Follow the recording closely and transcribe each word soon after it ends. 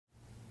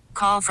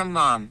call from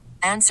mom.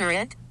 Answer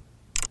it.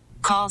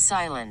 Call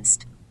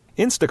silenced.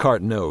 Instacart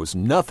knows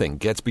nothing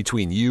gets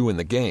between you and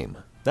the game.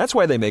 That's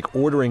why they make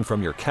ordering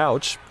from your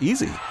couch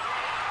easy.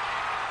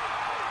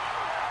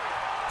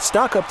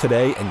 Stock up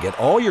today and get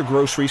all your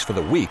groceries for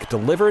the week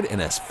delivered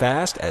in as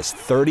fast as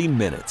 30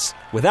 minutes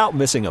without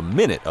missing a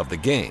minute of the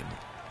game.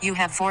 You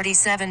have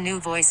 47 new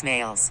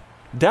voicemails.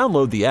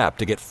 Download the app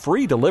to get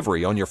free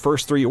delivery on your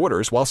first 3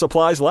 orders while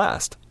supplies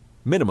last.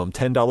 Minimum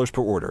 $10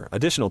 per order.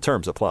 Additional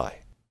terms apply.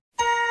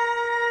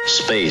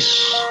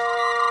 Space,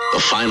 the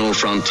final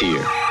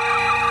frontier.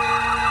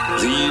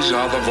 These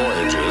are the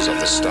voyages of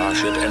the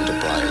Starship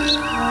Enterprise.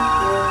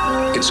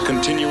 Its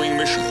continuing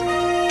mission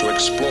to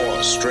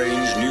explore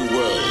strange new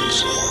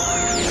worlds.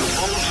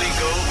 Boldly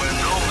go where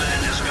no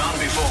man has gone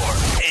before.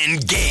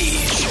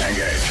 Engage.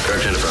 Engage.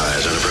 Correct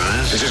Enterprise.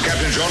 Enterprise. This is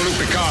Captain Jean-Luc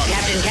Picard.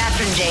 Captain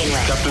Catherine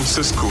Janeway. Captain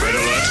Sisko. Red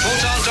alert.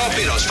 Photon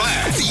torpedoes,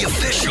 fire. The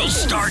official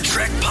Star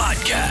Trek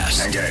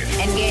podcast. Engage.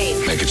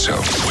 Engage. Make it so.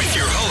 With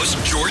your host,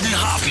 Jordan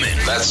Hoffman.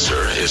 That,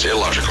 sir, is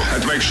illogical.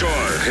 And to make sure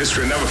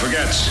history never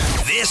forgets.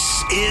 This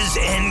is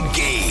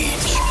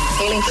Engage.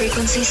 Hailing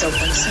frequencies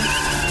open, sir.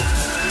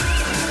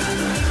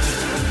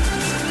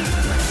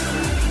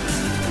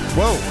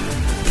 Whoa,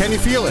 can you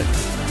feel it?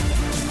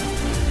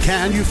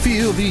 Can you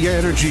feel the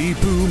energy?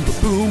 Boom,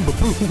 ba-boom,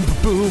 ba-boom,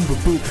 ba-boom,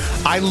 ba-boom.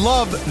 I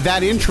love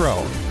that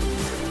intro.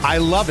 I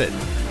love it.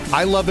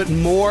 I love it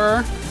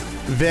more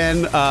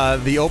than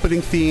the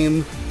opening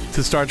theme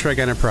to Star Trek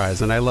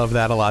Enterprise, and I love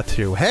that a lot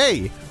too.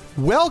 Hey,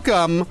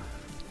 welcome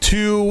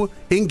to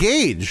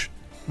Engage,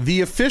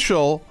 the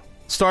official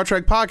Star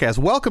Trek podcast.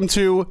 Welcome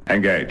to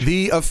Engage,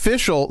 the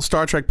official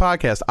Star Trek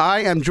podcast.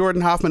 I am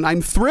Jordan Hoffman.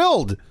 I'm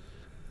thrilled.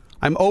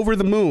 I'm over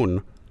the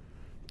moon,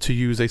 to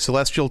use a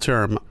celestial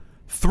term,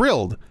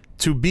 thrilled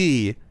to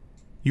be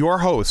your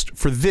host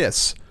for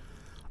this,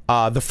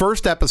 the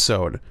first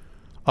episode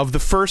of the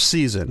first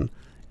season.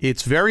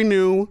 It's very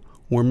new.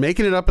 We're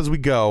making it up as we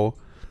go.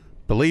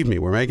 Believe me,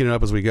 we're making it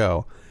up as we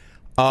go.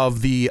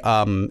 Of the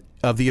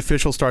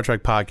official Star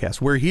Trek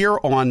podcast. We're here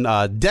on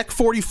Deck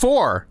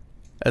 44,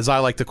 as I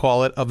like to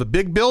call it, of the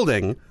big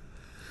building.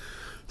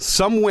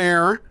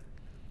 Somewhere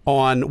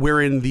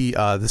we're in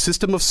the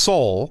system of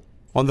Sol,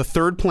 on the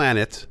third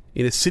planet,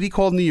 in a city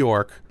called New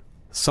York,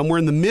 somewhere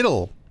in the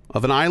middle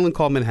of an island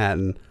called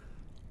Manhattan,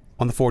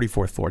 on the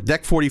 44th floor,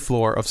 Deck 40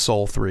 floor of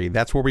Sol 3.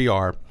 That's where we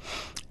are.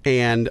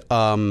 And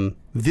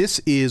this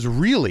is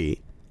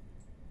really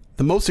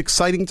the most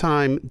exciting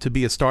time to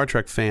be a Star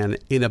Trek fan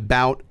in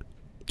about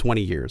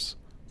 20 years.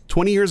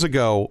 20 years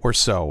ago or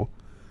so,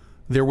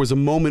 there was a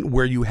moment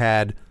where you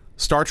had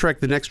Star Trek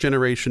The Next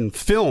Generation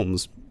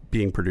films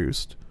being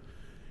produced.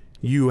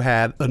 You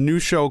had a new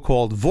show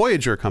called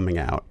Voyager coming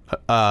out,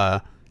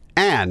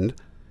 and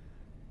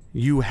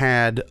you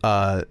had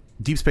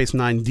Deep Space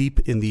Nine deep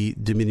in the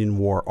Dominion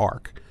War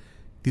arc.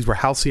 These were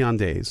halcyon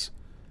days.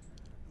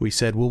 We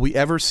said, will we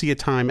ever see a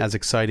time as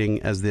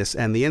exciting as this?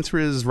 And the answer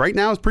is, right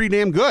now, it's pretty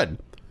damn good.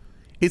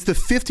 It's the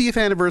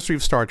 50th anniversary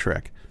of Star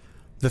Trek.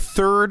 The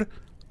third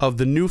of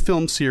the new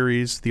film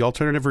series, the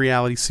alternative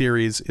reality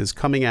series, is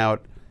coming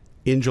out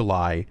in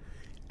July.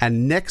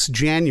 And next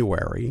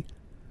January,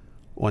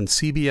 on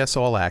CBS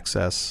All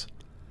Access,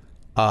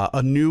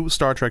 a new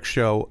Star Trek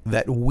show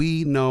that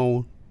we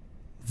know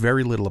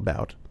very little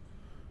about.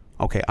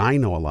 Okay, I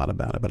know a lot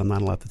about it, but I'm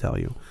not allowed to tell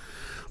you.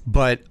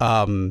 But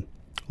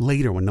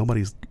later, when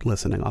nobody's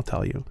listening, I'll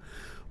tell you.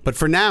 But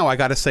for now, I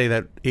got to say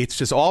that it's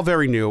just all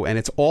very new, and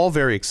it's all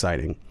very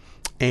exciting.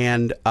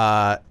 And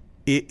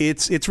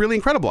it's really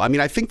incredible. I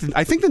mean, I think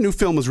the new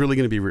film is really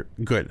going to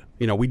be good.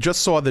 You know, we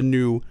just saw the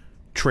new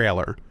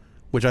trailer,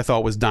 which I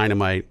thought was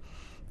dynamite.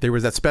 There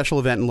was that special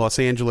event in Los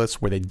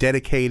Angeles where they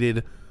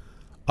dedicated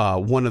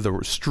one of the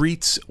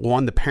streets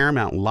on the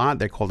Paramount lot.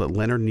 They called it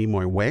Leonard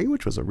Nimoy Way,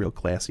 which was a real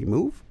classy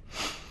move.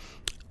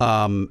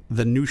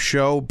 The new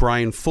show,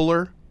 Brian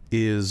Fuller,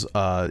 is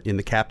in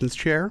the captain's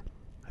chair.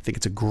 I think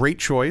it's a great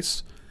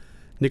choice.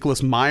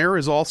 Nicholas Meyer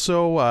is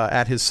also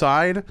at his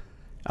side.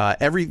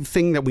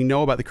 Everything that we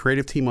know about the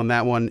creative team on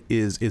that one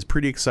is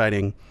pretty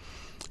exciting.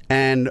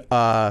 And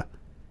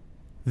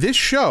this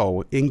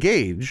show,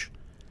 Engage,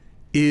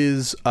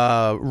 is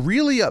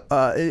really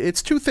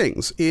it's two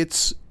things.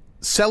 It's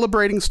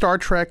celebrating Star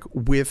Trek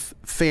with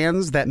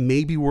fans that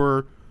maybe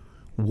were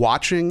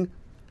watching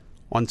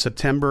on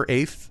September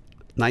 8th,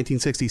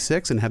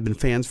 1966 and have been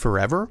fans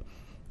forever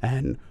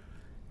and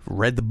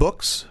read the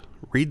books,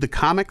 read the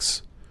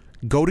comics,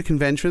 go to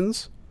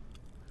conventions.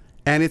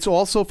 And it's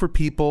also for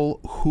people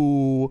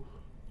who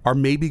are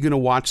maybe going to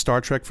watch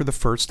Star Trek for the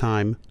first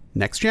time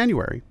next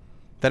January,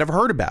 that have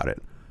heard about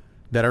it,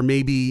 that are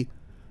maybe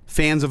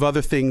fans of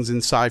other things in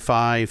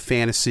sci-fi,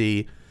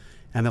 fantasy,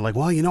 and they're like,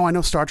 well, you know, I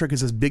know Star Trek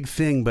is this big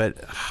thing,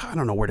 but I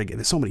don't know where to get.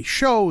 There's so many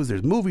shows,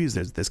 there's movies,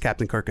 there's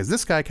Captain Kirk is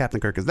this guy, Captain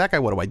Kirk is that guy,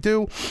 what do I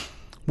do?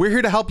 We're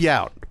here to help you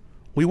out.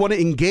 We want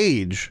to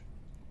engage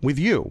with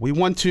you. We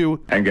want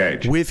to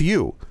engage with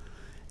you.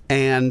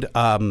 And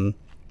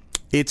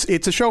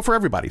it's a show for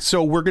everybody.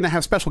 So we're going to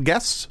have special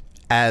guests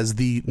as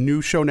the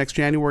new show next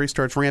January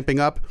starts ramping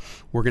up,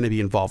 we're going to be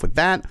involved with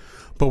that.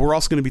 But we're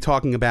also going to be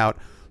talking about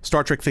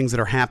Star Trek things that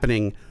are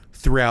happening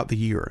throughout the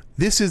year.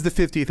 This is the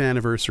 50th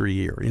anniversary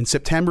year. In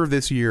September of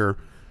this year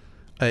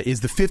is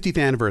the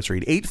 50th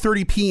anniversary. At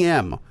 8:30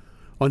 p.m.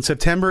 on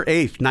September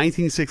 8th,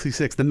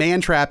 1966, The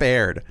Man Trap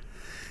aired.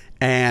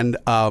 And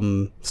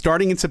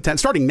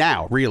starting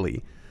now,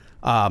 really,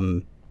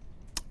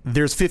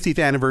 there's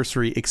 50th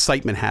anniversary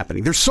excitement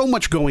happening. There's so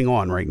much going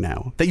on right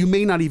now that you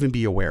may not even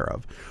be aware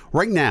of.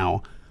 Right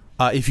now,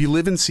 if you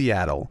live in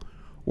Seattle,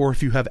 or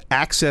if you have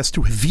access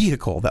to a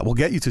vehicle that will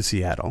get you to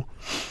Seattle,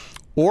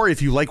 or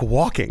if you like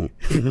walking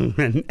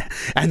and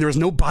there's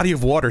no body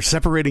of water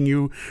separating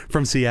you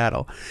from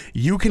Seattle,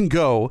 you can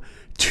go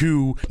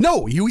to,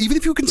 even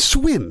if you can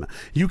swim,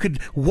 you could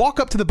walk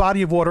up to the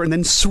body of water and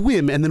then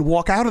swim and then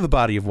walk out of the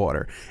body of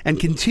water and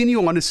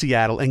continue on to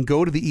Seattle and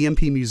go to the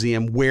EMP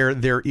Museum, where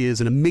there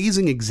is an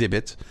amazing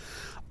exhibit,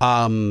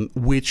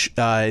 which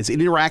is an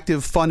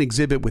interactive, fun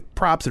exhibit with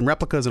props and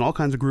replicas and all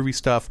kinds of groovy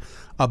stuff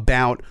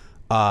about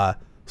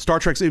Star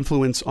Trek's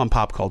influence on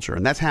pop culture.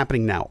 And that's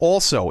happening now.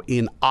 Also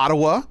in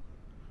Ottawa,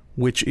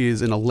 which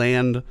is in a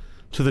land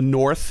to the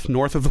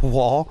north of the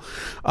wall,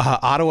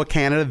 Ottawa,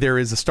 Canada, there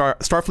is a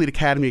Starfleet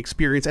Academy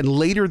experience. And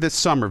later this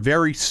summer,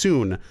 very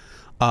soon,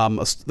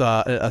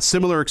 a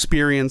similar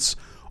experience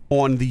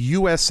on the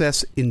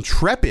USS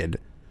Intrepid,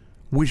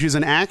 which is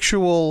an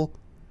actual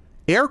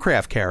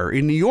aircraft carrier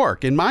in New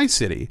York, in my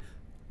city.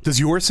 Does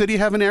your city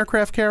have an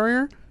aircraft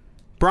carrier?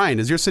 Brian,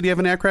 does your city have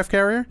an aircraft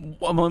carrier?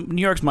 Well,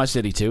 New York's my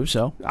city, too,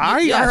 so...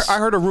 I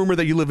heard a rumor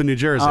that you live in New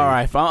Jersey. All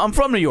right. I'm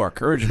from New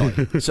York,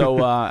 originally.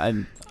 So,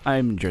 I'm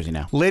in Jersey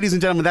now. Ladies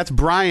and gentlemen, that's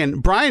Brian.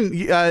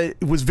 Brian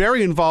was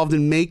very involved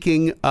in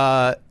making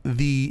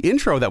the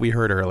intro that we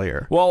heard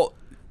earlier. Well,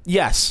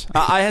 yes.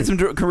 I had some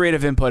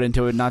creative input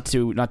into it, not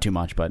too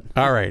much, but...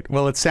 All right.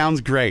 Well, it sounds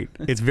great.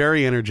 It's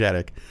very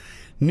energetic.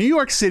 New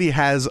York City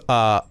has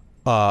a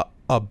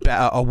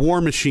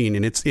war machine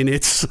in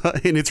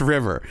its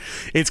river.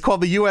 It's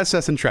called the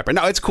USS Intrepid.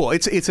 No, it's cool.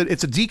 It's a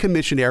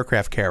decommissioned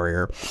aircraft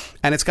carrier,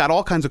 and it's got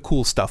all kinds of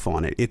cool stuff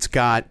on it. It's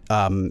got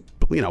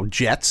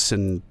jets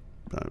and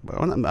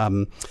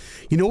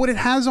you know what it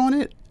has on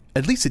it?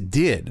 At least it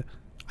did.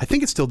 I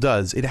think it still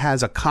does. It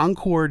has a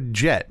Concorde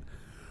jet,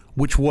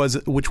 which was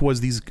a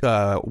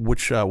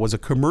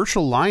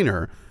commercial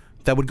liner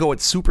that would go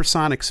at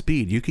supersonic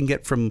speed. You can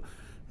get from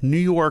New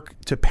York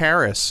to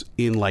Paris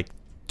in like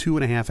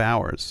 2.5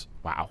 hours.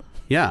 Wow.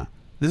 Yeah.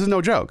 This is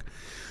no joke.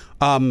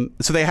 So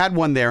they had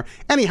one there.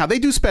 Anyhow, they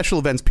do special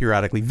events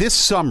periodically. This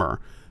summer,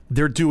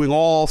 they're doing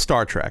all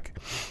Star Trek.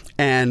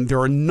 And there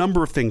are a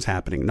number of things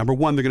happening. Number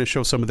one, they're going to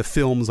show some of the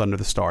films under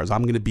the stars.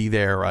 I'm going to be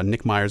there.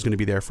 Nick Meyer's going to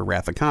be there for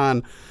Wrath of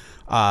Khan.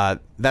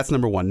 That's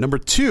number one. Number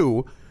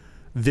two,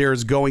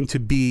 there's going to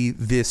be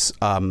this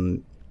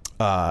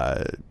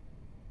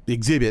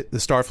exhibit, the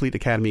Starfleet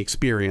Academy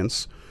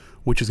Experience,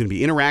 which is going to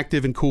be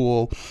interactive and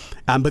cool.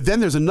 But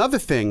then there's another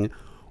thing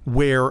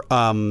where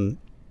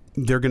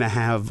they're going to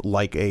have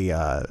like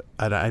I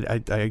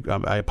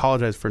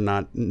apologize for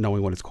not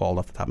knowing what it's called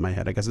off the top of my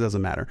head. I guess it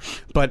doesn't matter.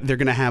 But they're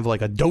going to have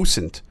like a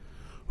docent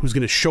who's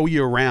going to show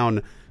you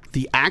around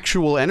the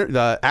actual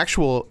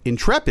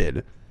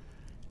Intrepid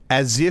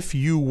as if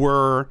you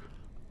were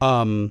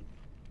from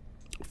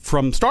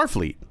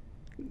Starfleet.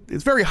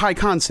 It's very high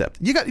concept.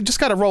 You just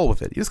got to roll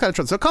with it. You just got to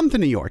trust. So come to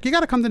New York. You got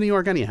to come to New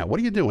York anyhow. What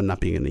are you doing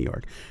not being in New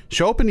York?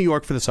 Show up in New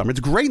York for the summer.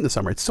 It's great in the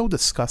summer. It's so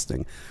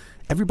disgusting.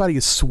 Everybody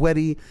is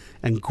sweaty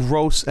and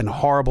gross and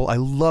horrible. I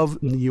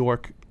love New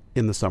York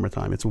in the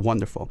summertime. It's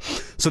wonderful.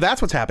 So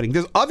that's what's happening.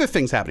 There's other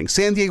things happening.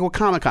 San Diego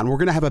Comic-Con. We're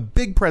going to have a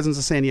big presence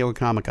at San Diego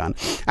Comic-Con.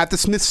 At the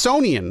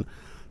Smithsonian,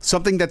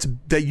 something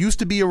that used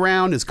to be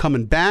around is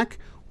coming back.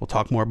 We'll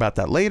talk more about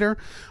that later.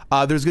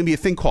 There's going to be a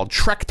thing called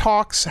Trek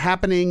Talks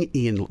happening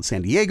in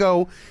San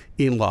Diego,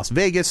 in Las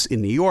Vegas,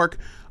 in New York,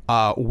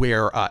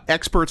 where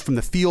experts from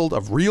the field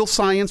of real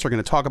science are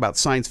going to talk about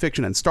science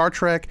fiction and Star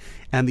Trek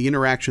and the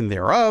interaction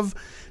thereof.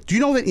 Do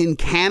you know that in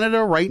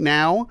Canada right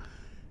now,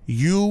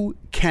 you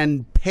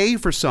can pay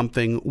for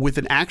something with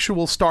an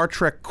actual Star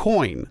Trek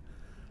coin?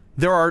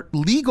 There are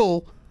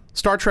legal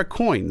Star Trek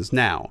coins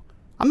now.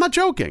 I'm not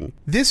joking.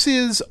 This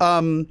is,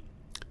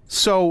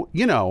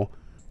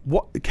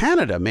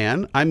 Canada,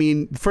 man. I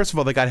mean, first of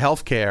all, they got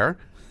health care.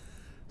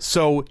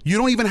 So you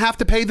don't even have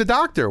to pay the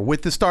doctor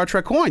with the Star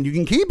Trek coin. You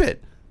can keep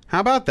it. How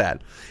about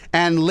that?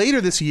 And later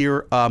this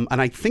year, and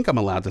I think I'm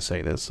allowed to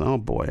say this. Oh,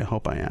 boy, I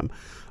hope I am.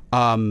 There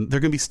are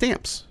going to be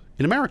stamps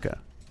in America.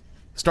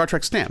 Star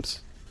Trek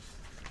stamps.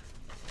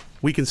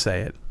 We can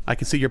say it. I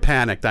can see you're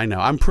panicked. I know.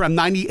 I'm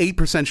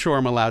 98% sure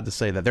I'm allowed to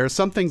say that. There are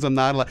some things I'm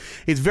not allowed.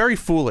 It's very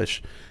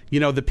foolish. You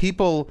know, the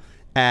people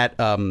at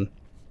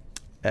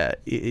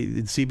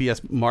in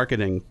CBS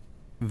marketing,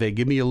 they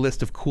give me a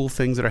list of cool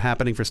things that are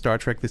happening for Star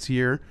Trek this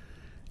year,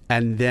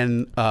 and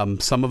then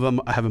some of them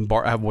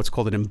have what's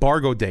called an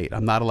embargo date.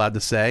 I'm not allowed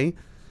to say,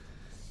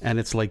 and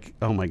it's like,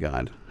 oh my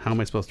god, how am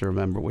I supposed to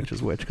remember which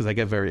is which? Because I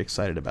get very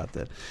excited about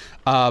that.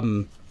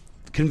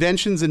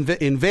 Conventions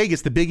in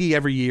Vegas, the biggie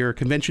every year.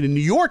 Convention in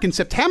New York in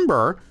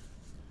September.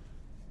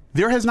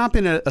 There has not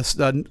been a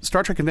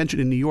Star Trek convention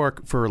in New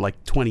York for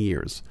like 20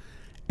 years.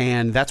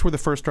 And that's where the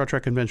first Star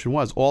Trek convention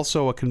was.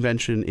 Also a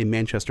convention in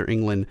Manchester,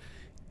 England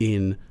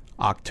in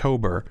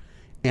October.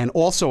 And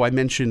also I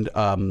mentioned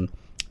the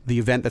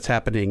event that's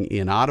happening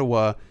in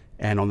Ottawa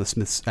and on the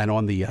Smiths and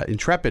on the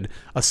Intrepid,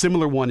 a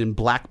similar one in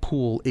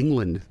Blackpool,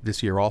 England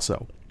this year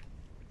also.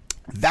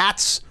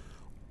 That's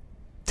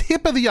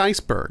tip of the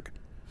iceberg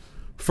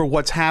for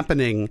what's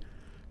happening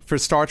for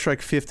Star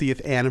Trek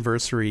 50th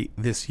anniversary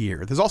this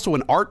year. There's also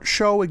an art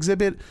show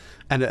exhibit,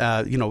 and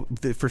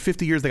for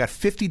 50 years they got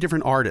 50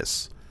 different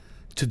artists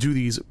to do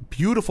these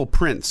beautiful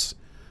prints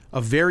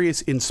of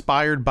various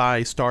inspired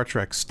by Star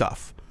Trek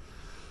stuff.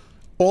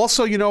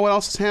 Also, you know what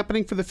else is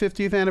happening for the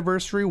 50th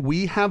anniversary?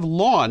 We have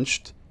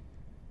launched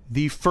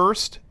the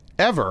first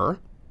ever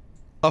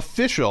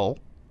official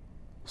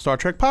Star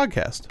Trek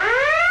podcast.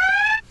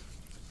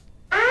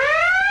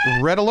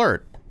 Red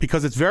alert.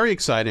 Because it's very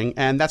exciting,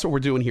 and that's what we're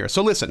doing here.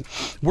 So listen,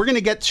 we're going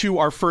to get to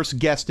our first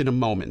guest in a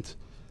moment.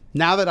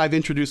 Now that I've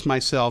introduced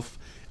myself,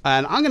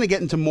 and I'm going to get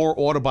into more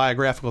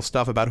autobiographical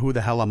stuff about who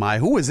the hell am I?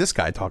 Who is this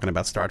guy talking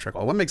about Star Trek?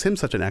 Well, what makes him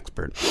such an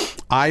expert?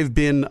 I've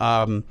been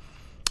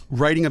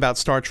writing about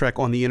Star Trek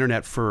on the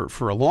internet for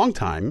a long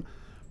time,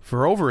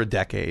 for over a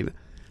decade.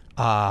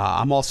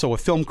 I'm also a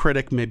film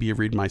critic. Maybe you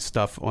read my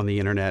stuff on the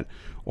internet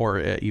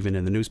or even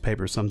in the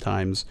newspaper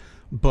sometimes.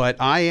 But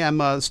I am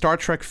a Star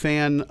Trek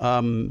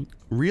fan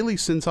really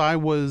since I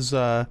was...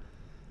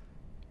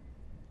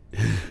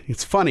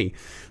 it's funny,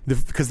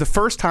 because the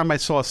first time I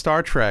saw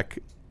Star Trek,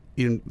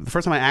 the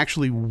first time I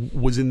actually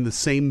was in the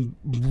same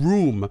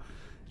room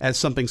as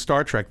something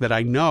Star Trek that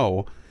I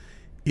know,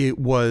 it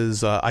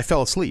was... I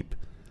fell asleep.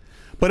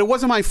 But it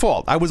wasn't my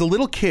fault. I was a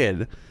little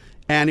kid,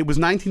 and it was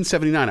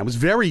 1979. I was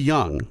very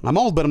young. I'm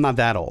old, but I'm not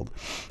that old.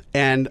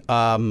 And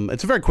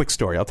it's a very quick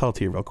story. I'll tell it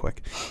to you real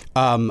quick.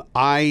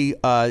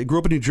 I grew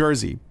up in New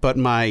Jersey, but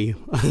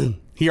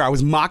here I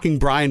was mocking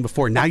Brian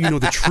before. Now you know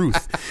the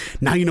truth.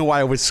 Now you know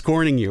why I was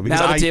scorning you. Because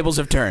now the tables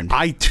have turned.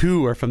 I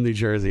too are from New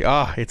Jersey.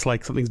 It's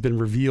like something's been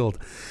revealed.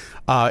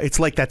 It's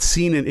like that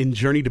scene in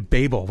Journey to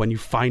Babel when you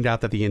find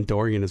out that the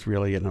Andorian is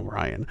really an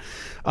Orion.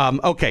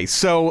 Okay,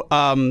 so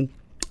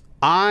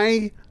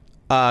I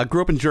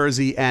grew up in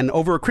Jersey, and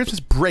over a Christmas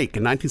break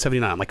in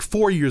 1979, I'm like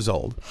 4 years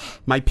old,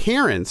 my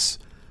parents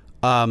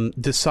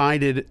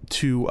decided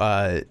to,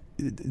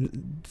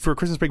 for a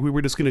Christmas break, we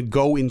were just going to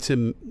go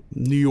into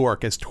New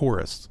York as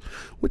tourists,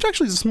 which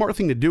actually is a smart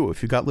thing to do.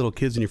 If you've got little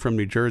kids and you're from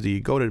New Jersey, you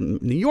go to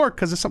New York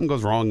because if something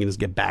goes wrong, you just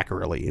get back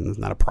early and it's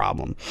not a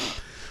problem.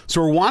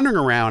 So we're wandering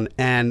around,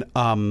 and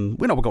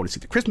we're going to see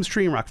the Christmas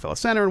tree in Rockefeller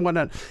Center and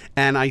whatnot,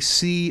 and I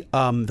see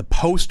the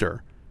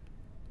poster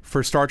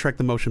for Star Trek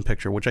the Motion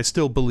Picture, which I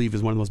still believe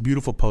is one of the most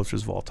beautiful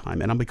posters of all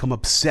time. And I've become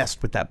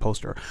obsessed with that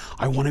poster.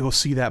 I want to go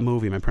see that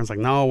movie. My parents are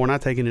like, no, we're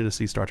not taking you to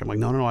see Star Trek. I'm like,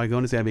 no, I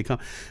go to see it.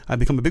 I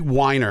become a big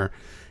whiner.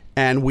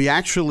 And we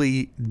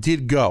actually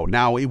did go.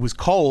 Now, it was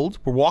cold.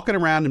 We're walking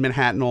around in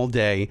Manhattan all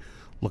day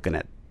looking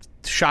at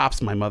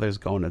shops. My mother's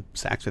going to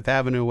Saks Fifth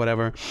Avenue,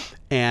 whatever.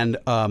 And,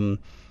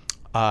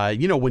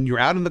 when you're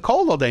out in the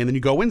cold all day and then you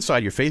go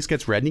inside, your face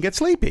gets red and you get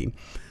sleepy.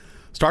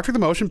 Star Trek the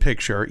Motion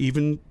Picture,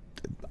 even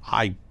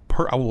I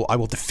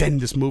will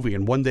defend this movie,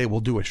 and one day we'll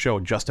do a show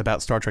just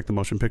about Star Trek the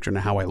Motion Picture and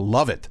how I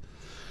love it.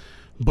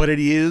 But it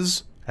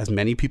is, as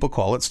many people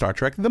call it, Star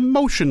Trek the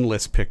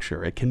Motionless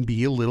Picture. It can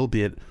be a little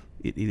bit,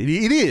 it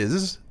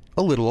is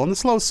a little on the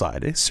slow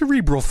side, a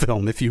cerebral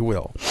film, if you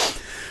will.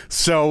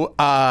 So,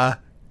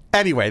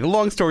 anyway, the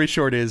long story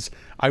short is,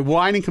 I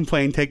whine and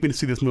complain, take me to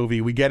see this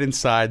movie. We get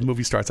inside, the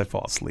movie starts, I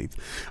fall asleep.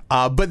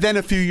 But then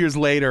a few years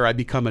later, I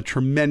become a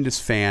tremendous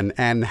fan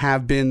and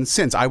have been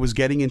since. I was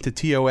getting into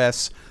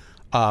TOS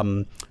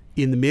in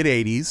the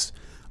mid-'80s.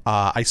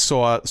 I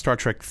saw Star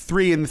Trek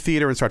 3 in the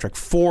theater and Star Trek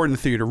 4 in the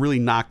theater. Really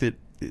knocked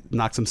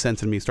some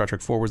sense in me. Star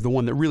Trek 4 was the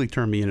one that really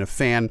turned me into a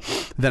fan.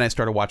 Then I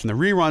started watching the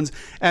reruns,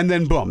 and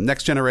then boom,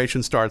 Next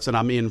Generation starts, and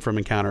I'm in from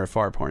Encounter at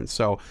Farpoint.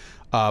 So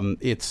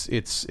it's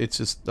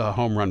just a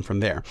home run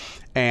from there.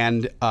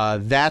 And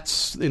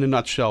that's, in a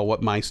nutshell,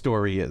 what my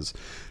story is.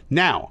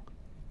 Now,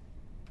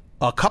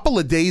 a couple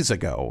of days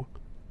ago,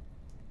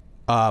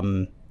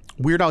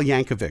 Weird Al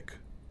Yankovic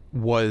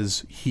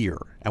was here,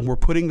 and we're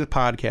putting the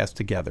podcast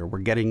together. We're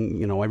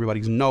getting,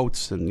 everybody's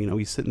notes, and,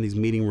 he's sitting in these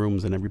meeting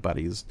rooms and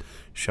everybody's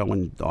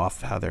showing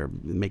off how they're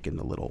making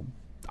the little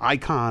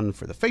icon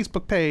for the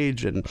Facebook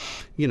page, and,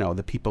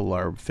 the people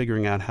are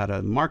figuring out how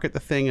to market the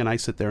thing, and I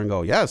sit there and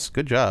go, yes,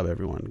 good job,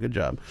 everyone, good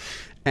job.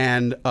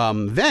 And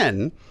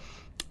then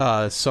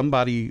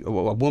somebody, a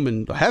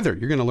woman, Heather,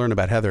 you're going to learn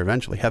about Heather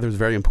eventually. Heather's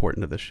very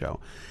important to this show.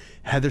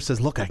 Heather says,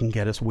 look, I can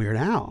get us Weird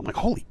Al. I'm like,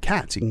 holy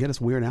cats, you can get us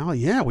Weird Al?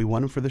 Yeah, we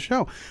want him for the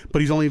show. But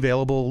he's only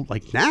available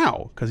like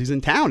now because he's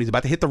in town. He's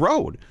about to hit the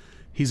road.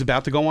 He's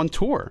about to go on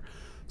tour.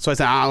 So I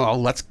said,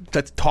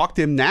 let's talk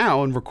to him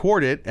now and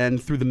record it.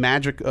 And through the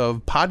magic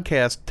of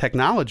podcast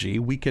technology,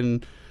 we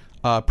can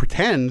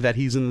pretend that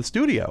he's in the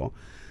studio.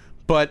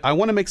 But I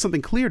want to make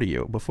something clear to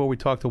you before we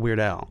talk to Weird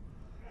Al.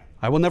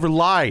 I will never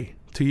lie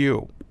to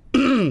you.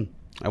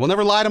 I will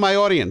never lie to my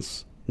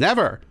audience.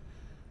 Never.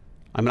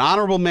 I'm an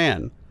honorable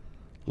man,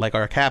 like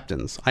our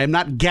captains. I am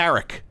not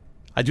Garrick.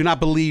 I do not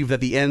believe that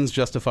the ends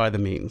justify the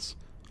means.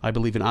 I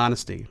believe in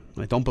honesty.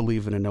 I don't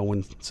believe in a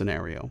no-win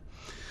scenario.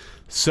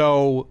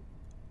 So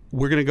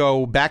we're going to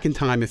go back in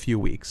time a few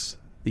weeks.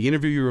 The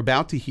interview you're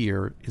about to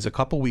hear is a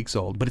couple weeks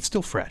old, but it's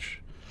still fresh.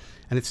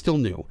 And it's still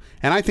new.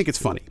 And I think it's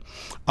funny.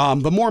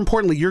 But more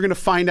importantly, you're going to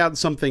find out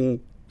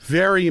something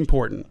very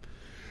important.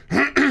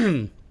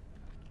 I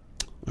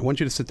want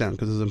you to sit down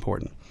because this is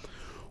important.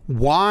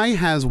 Why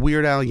has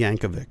Weird Al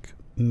Yankovic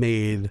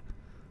made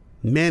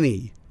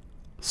many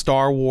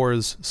Star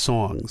Wars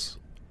songs?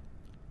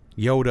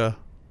 Yoda.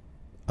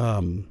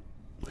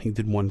 He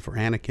did one for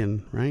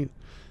Anakin, right?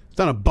 He's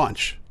done a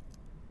bunch.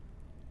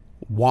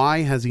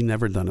 Why has he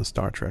never done a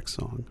Star Trek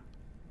song?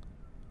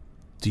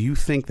 Do you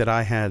think that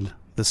I had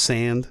the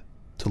sand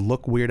to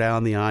look Weird Al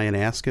in the eye and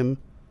ask him?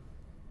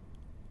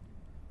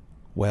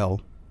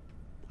 Well,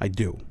 I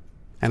do.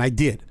 And I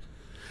did.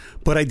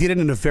 But I did it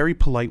in a very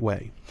polite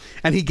way.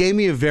 And he gave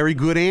me a very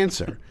good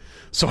answer.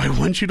 So I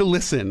want you to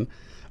listen.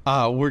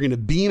 We're going to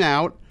beam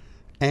out.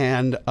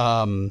 And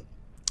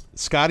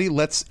Scotty,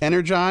 let's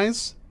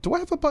energize. Do I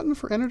have a button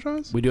for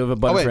energize? We do have a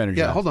button for energize.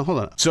 Yeah, hold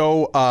on.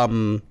 So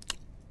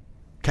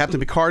Captain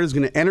Picard is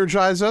going to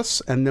energize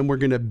us, and then we're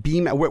going to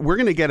beam out. We're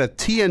going to get a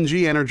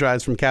TNG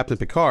energize from Captain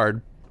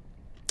Picard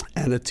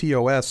and a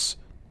TOS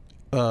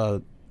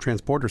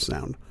transporter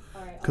sound.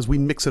 Because we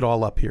mix it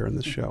all up here in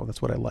this show. That's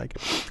what I like.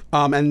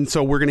 And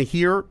so we're going to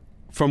hear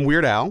from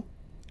Weird Al,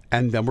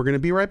 and then we're going to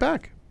be right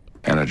back.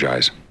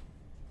 Energize.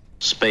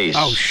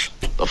 Space.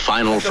 The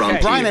final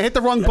frontier. Brian, I hit the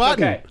wrong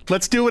button. Okay.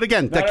 Let's do it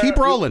again. Keep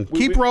rolling.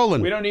 Keep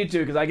rolling. We don't need to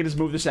because I can just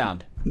move the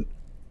sound.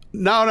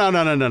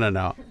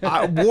 No.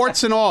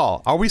 Warts and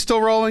all. Are we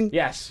still rolling?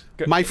 Yes.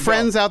 Good. My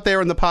friends out there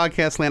in the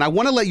podcast land, I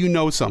want to let you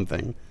know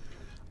something.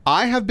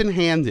 I have been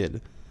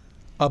handed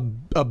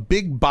a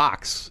big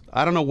box.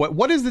 I don't know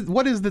what is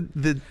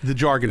the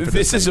jargon for this.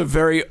 This is a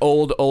very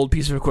old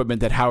piece of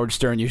equipment that Howard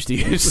Stern used to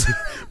use.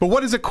 But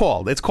what is it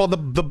called? It's called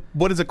the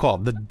what is it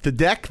called? The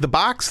deck, the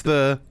box,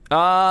 the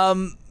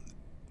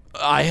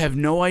I have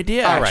no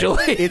idea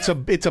actually. Right. It's a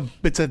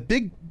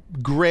big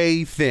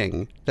gray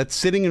thing that's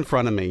sitting in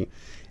front of me,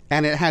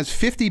 and it has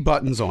 50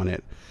 buttons on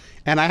it.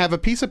 And I have a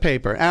piece of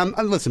paper. And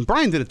listen,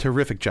 Brian did a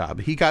terrific job.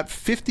 He got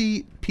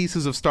 50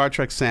 pieces of Star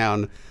Trek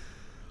sound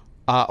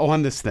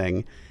on this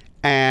thing,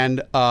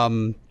 and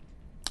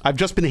I've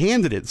just been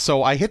handed it. So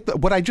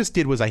what I just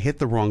did was I hit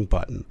the wrong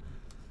button.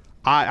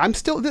 We're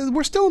still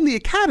in the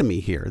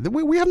Academy here.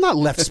 We have not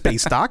left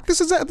Space Dock. This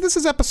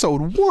is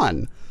episode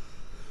 1.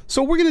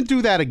 So we're going to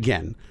do that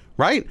again,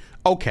 right?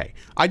 Okay.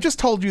 I just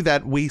told you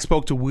that we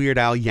spoke to Weird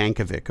Al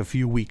Yankovic a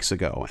few weeks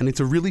ago, and it's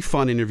a really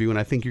fun interview, and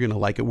I think you're going to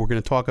like it. We're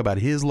going to talk about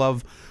his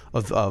love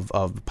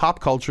of pop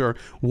culture,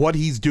 what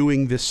he's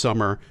doing this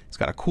summer. He's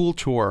got a cool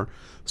tour.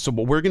 So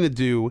what we're going to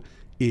do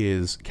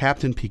is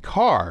Captain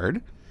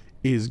Picard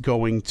is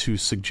going to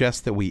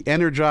suggest that we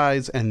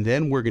energize, and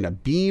then we're going to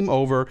beam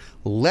over.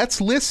 Let's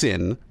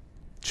listen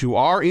to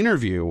our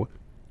interview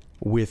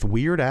with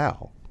Weird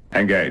Al.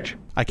 Engage.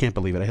 I can't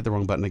believe it. I hit the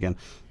wrong button again.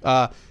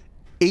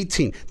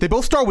 18. They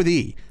both start with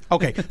E.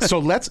 Okay,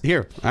 so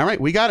here. All right,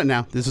 we got it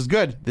now. This is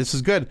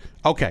good.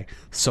 Okay,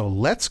 so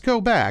let's go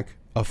back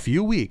a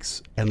few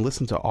weeks and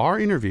listen to our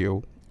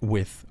interview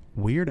with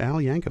Weird Al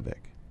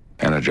Yankovic.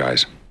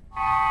 Energize.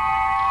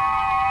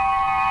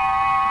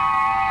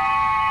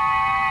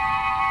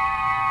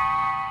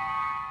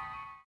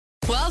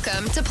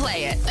 Welcome to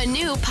Play It, a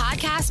new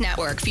podcast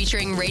network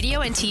featuring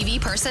radio and TV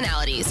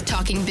personalities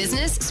talking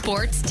business,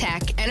 sports,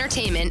 tech,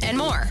 entertainment, and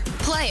more.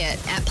 Play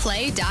it at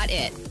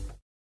play.it.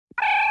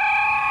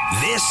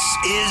 This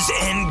is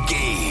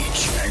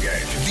Engage.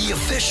 The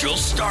official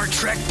Star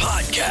Trek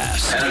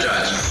podcast.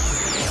 Energize.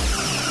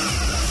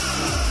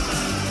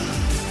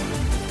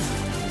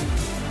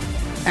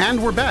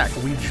 And we're back.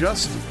 We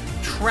just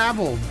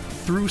traveled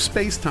through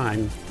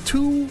space-time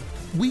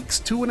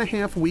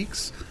 2.5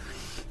 weeks,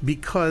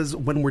 because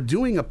when we're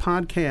doing a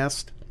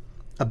podcast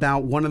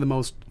about one of the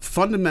most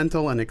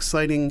fundamental and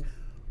exciting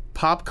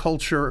pop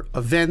culture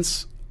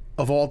events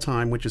of all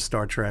time, which is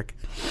Star Trek,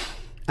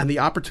 and the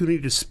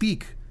opportunity to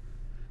speak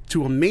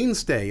to a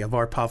mainstay of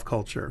our pop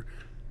culture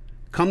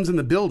comes in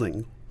the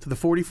building to the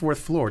 44th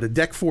floor, to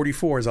Deck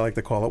 44, as I like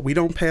to call it, we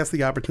don't pass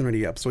the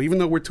opportunity up. So even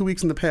though we're 2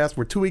 weeks in the past,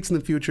 we're 2 weeks in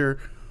the future,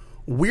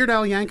 Weird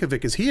Al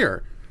Yankovic is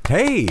here.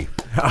 Hey,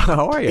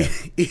 how are you?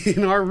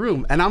 In our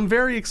room. And I'm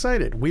very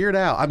excited. Weird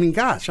Al. I mean,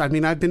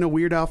 I've been a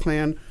Weird Al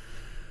fan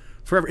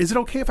forever. Is it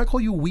okay if I call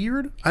you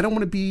Weird? I don't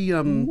want to be...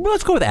 Well,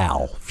 let's go with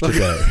Al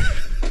today.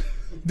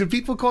 Do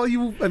people call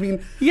you,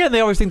 Yeah, they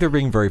always think they're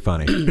being very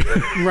funny.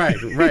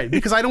 Right.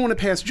 Because I don't want to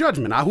pass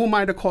judgment. Who am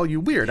I to call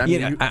you weird?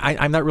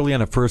 I'm not really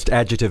on a first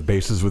adjective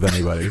basis with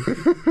anybody.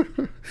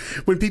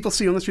 When people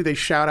see you on the street, they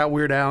shout out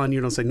Weird Al, and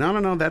you don't say,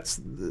 no, that's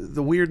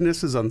the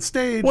weirdness is on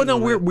stage. Well, no,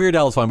 Weird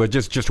Al's fine, but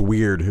just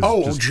weird.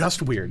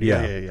 Just weird.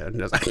 Yeah.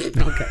 Okay,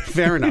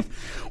 fair enough.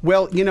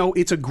 Well,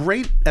 it's a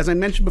great, as I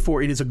mentioned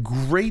before, it is a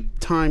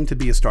great time to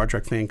be a Star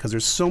Trek fan because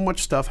there's so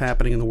much stuff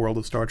happening in the world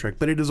of Star Trek,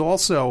 but it is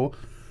also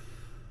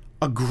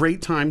a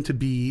great time to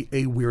be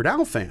a Weird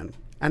Al fan.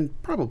 And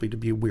probably to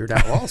be a Weird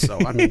Al also.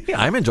 I mean,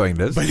 I'm enjoying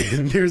this. But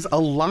there's a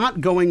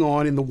lot going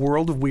on in the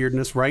world of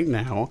weirdness right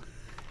now.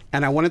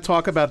 And I want to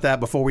talk about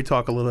that before we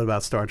talk a little bit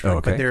about Star Trek.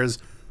 Okay. But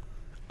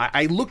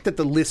I looked at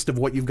the list of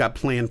what you've got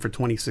planned for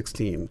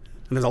 2016. And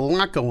there's a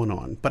lot going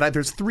on. But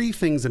there's 3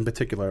 things in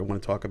particular I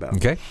want to talk about.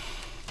 Okay.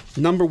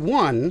 Number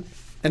 1,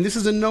 and this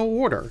is in no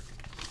order.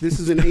 This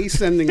is in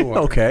ascending order.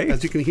 Okay.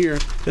 As you can hear.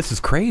 This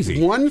is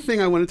crazy. One thing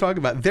I want to talk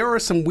about. There are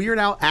some Weird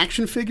Al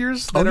action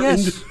figures that are in...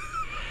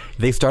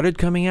 They started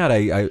coming out.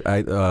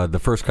 The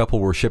first couple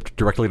were shipped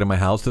directly to my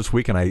house this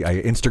week, and I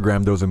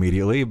Instagrammed those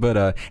immediately.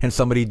 But and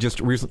somebody just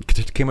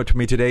recently came up to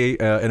me today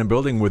in a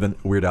building with a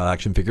Weird Al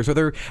action figure.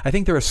 So I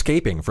think they're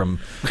escaping from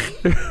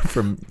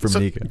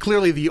Nika.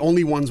 Clearly, the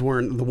only ones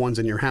weren't the ones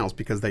in your house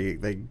because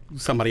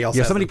somebody else.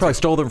 Yeah, somebody probably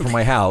stole them from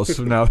my house.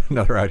 now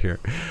they're out here.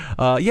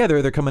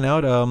 They're coming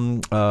out.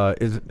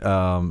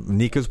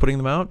 Nika's putting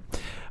them out.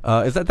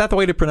 Is that the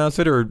way to pronounce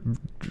it, or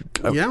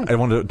yeah? I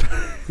want to.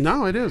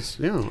 No, it is.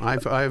 Yeah, I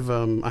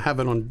have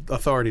it on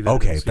authority.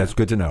 Okay, that's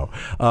good to know.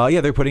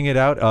 They're putting it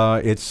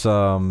out. It's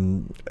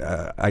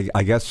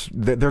I guess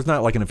there's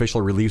not like an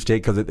official release date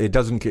because it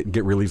doesn't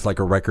get released like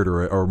a record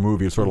or a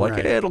movie. It's sort of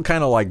like it'll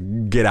kind of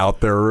like get out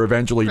there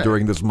eventually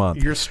during this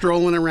month. You're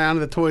strolling around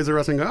the Toys R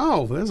Us and go,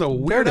 oh, there's a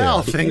Weird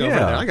Al thing over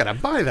there. I gotta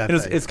buy that.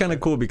 And it's kind of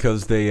cool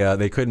because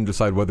they couldn't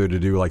decide whether to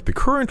do like the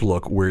current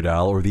look Weird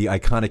Al or the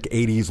iconic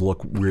 '80s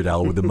look Weird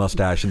Al with the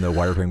mustache and the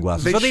wireframe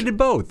glasses. They did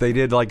both. They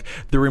did like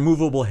the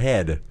removable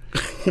head.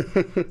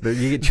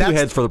 You get 2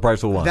 heads for the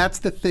price of 1. That's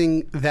the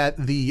thing that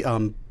the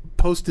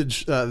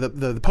postage,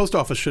 the post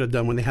office should have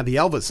done when they had the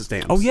Elvis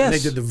stamps. Oh yes, and they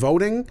did the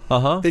voting.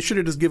 They should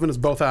have just given us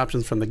both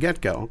options from the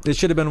get-go. It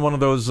should have been one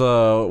of those.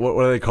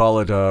 What do they call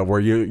it?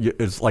 Where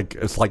it's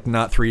like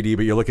not 3D,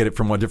 but you look at it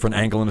from a different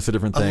angle and it's a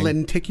different thing. A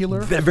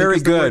lenticular. Very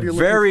good.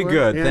 Very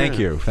good. Yeah.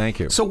 Thank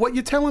you. So what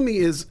you're telling me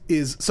is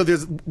so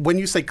there's when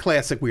you say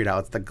classic Weird Al,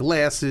 it's the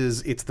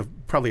glasses. It's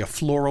probably a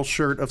floral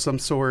shirt of some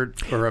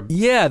sort or a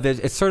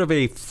it's sort of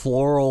a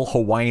floral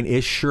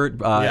Hawaiian-ish shirt.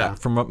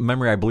 From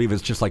memory, I believe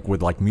it's just like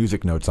with like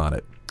music notes on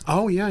it.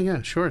 Oh,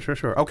 yeah. Sure.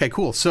 Okay,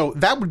 cool. So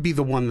that would be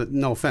the one that,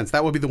 no offense,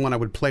 that would be the one I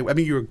would play. I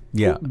mean, you're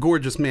a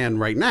gorgeous man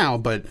right now,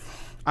 but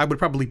I would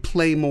probably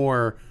play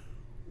more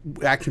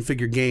action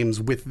figure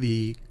games with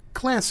the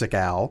classic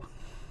Al.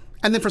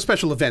 And then for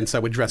special events, I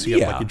would dress you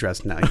up like you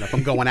dress now. If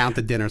I'm going out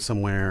to dinner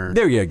somewhere.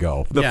 There you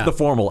go. The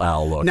formal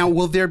Al look. Now,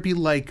 will there be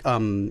like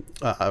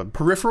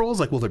peripherals?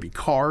 Like, will there be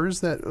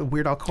cars,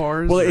 Weird Al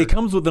cars? Well, it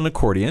comes with an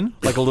accordion,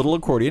 like a little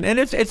accordion. And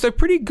it's a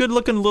pretty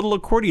good-looking little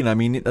accordion. I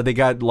mean, they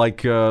got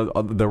like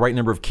the right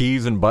number of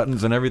keys and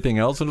buttons and everything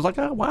else. And it's like,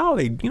 oh, wow,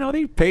 they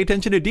pay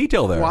attention to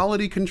detail there.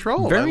 Quality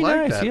control. Very I like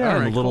nice, that. yeah.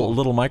 Right, and a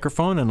little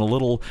microphone and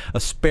a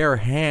spare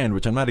hand,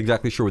 which I'm not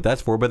exactly sure what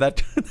that's for, but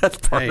that's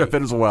part of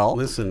it as well.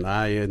 Listen,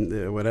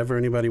 whatever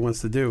anybody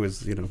wants to do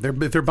is, if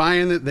they're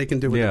buying it, they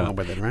can do what they want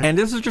with it, right? And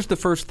this is just the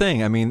first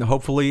thing. I mean,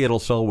 hopefully it'll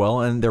sell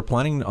well, and they're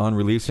planning on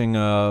releasing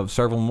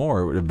several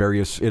more,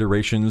 various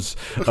iterations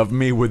of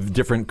me with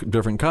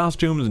different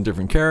costumes and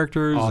different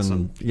characters.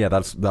 Awesome. And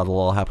that'll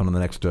all happen in the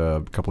next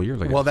couple of years,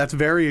 I guess. Well, that's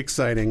very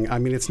exciting. I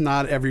mean, it's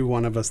not every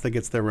one of us that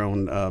gets their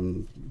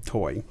own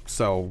toy,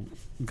 so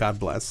God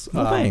bless.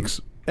 Well,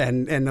 thanks.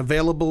 And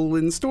available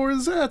in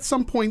stores at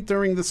some point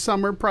during the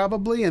summer,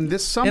 probably. And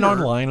this summer. And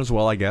online as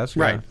well, I guess.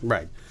 Right.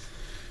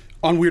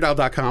 On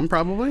WeirdAl.com,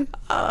 probably?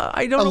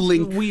 I don't know. A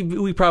link.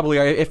 We probably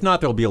are. If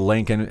not, there'll be a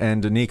link,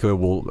 and Nika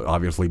will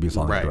obviously be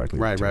selling it directly.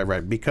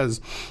 Right.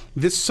 Because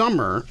this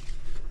summer,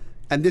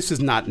 and this is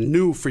not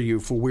new for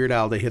you, for Weird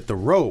Al to hit the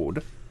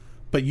road,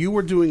 but you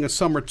were doing a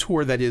summer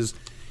tour that is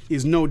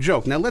no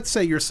joke. Now, let's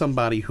say you're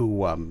somebody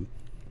who,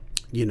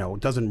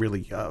 doesn't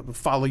really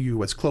follow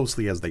you as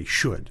closely as they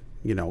should.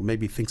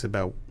 Maybe thinks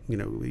about,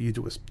 you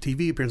do a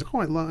TV appearance.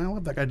 Oh, I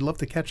love that guy. I'd love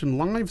to catch him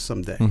live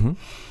someday. Mm-hmm.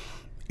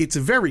 It's a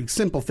very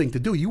simple thing to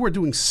do. You are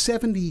doing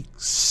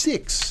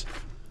 76.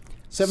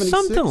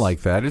 Something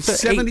like that. It's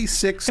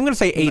 76. I'm going to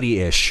say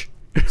 80-ish.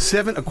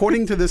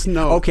 According to this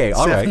note. Okay,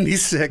 all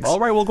 76. Right. All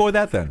right, we'll go with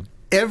that then.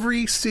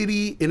 Every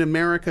city in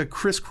America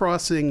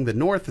crisscrossing the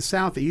north, the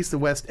south, the east, the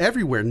west,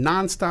 everywhere,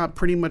 nonstop,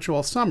 pretty much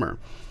all summer.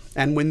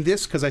 And when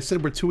because I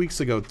said we're 2 weeks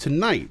ago,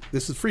 tonight,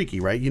 this is freaky,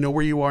 right? You know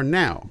where you are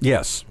now.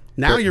 Yes.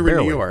 Now you're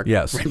barely. in New York.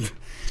 Yes. Right?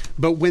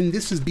 But when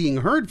this is being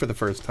heard for the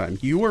first time,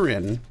 you are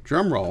in,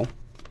 drum roll,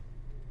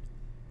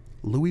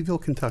 Louisville,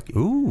 Kentucky.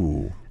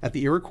 Ooh. At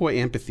the Iroquois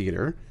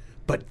Amphitheater.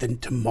 But then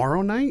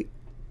tomorrow night,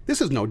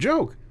 this is no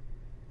joke.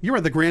 You're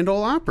at the Grand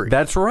Ole Opry.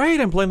 That's right.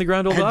 I'm playing the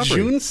Grand Ole Opry.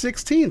 June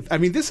 16th. I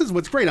mean, this is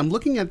what's great. I'm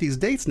looking at these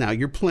dates now.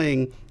 You're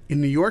playing,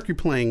 in New York, you're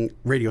playing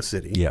Radio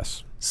City.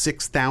 Yes.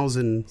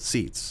 6,000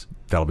 seats.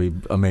 That'll be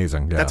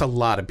amazing. Yeah. That's a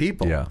lot of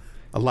people. Yeah.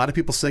 A lot of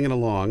people singing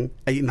along.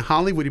 In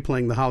Hollywood, you're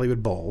playing the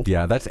Hollywood Bowl.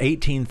 Yeah, that's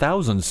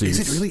 18,000 seats.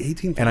 Is it really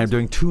 18,000? And I'm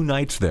doing 2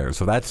 nights there,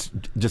 so that's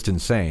just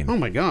insane. Oh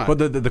my God! But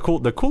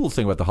the coolest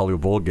thing about the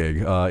Hollywood Bowl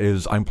gig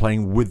is I'm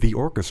playing with the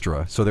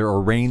orchestra, so they're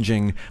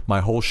arranging my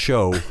whole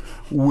show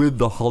with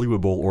the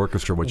Hollywood Bowl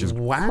Orchestra, which is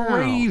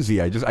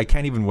crazy. I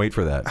can't even wait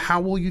for that.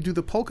 How will you do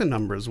the polka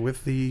numbers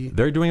with the?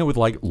 They're doing it with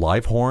like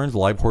live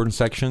horn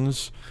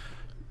sections.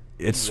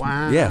 It's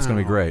it's gonna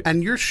be great.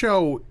 And your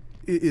show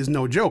is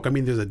no joke. I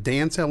mean, there's a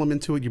dance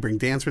element to it. You bring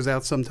dancers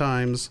out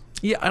sometimes.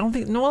 Yeah, I don't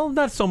think. No, well,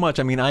 not so much.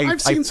 I mean,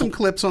 I've seen some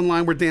clips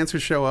online where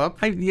dancers show up.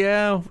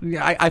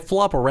 I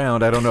flop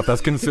around. I don't know if that's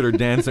considered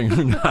dancing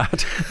or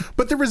not.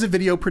 But there is a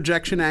video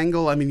projection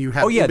angle. I mean, you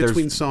have in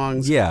between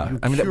songs. Yeah,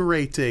 you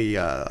curate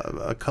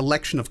a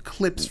collection of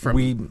clips from.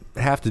 We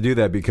have to do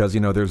that because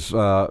there's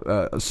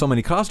so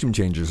many costume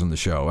changes in the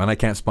show, and I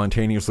can't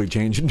spontaneously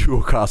change into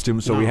a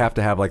costume, so we have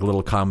to have like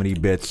little comedy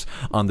bits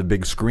on the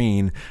big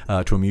screen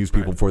to amuse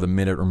people for the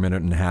minute or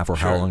minute and a half or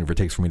how long it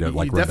takes for me to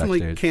like. You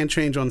definitely can't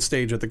change on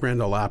stage at the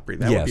Grand Ole Opry.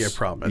 That would be a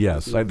problem.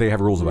 Yes, they have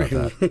rules about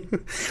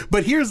that.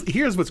 But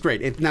here's what's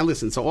great. Now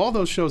listen, so all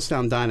those shows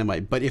sound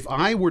dynamite, but if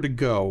I were to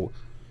go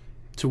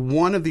to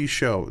one of these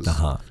shows,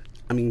 I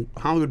mean,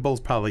 Hollywood Bowl's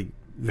probably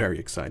very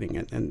exciting,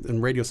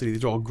 and Radio City,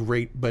 these are all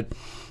great, but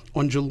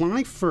on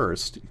July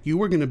 1st,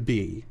 you are going to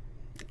be,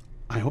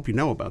 I hope you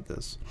know about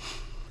this,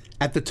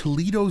 at the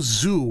Toledo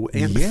Zoo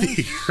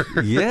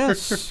Amphitheater.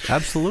 Yes,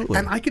 absolutely.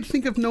 And I could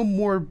think of no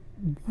more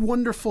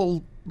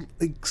wonderful,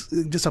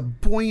 just a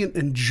buoyant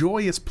and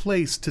joyous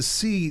place to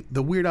see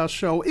the Weird Al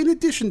show, in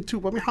addition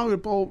to,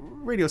 Hollywood Bowl,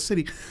 Radio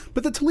City,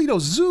 but the Toledo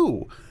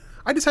Zoo.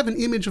 I just have an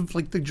image of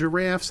like the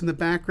giraffes in the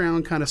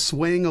background kind of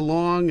swaying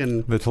along.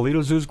 And the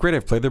Toledo Zoo is great.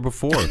 I've played there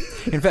before.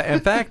 In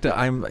fact,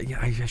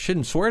 I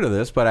shouldn't swear to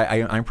this, but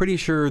I'm pretty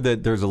sure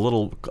that there's a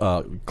little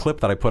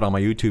clip that I put on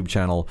my YouTube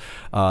channel,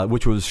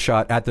 which was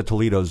shot at the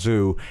Toledo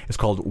Zoo. It's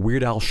called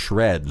Weird Al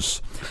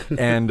Shreds,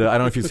 and I don't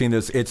know if you've seen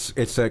this.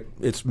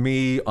 It's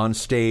me on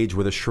stage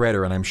with a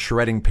shredder, and I'm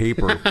shredding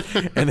paper,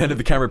 and then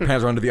the camera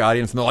pans around to the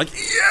audience, and they're like,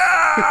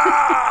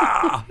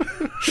 "Yeah!"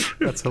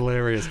 That's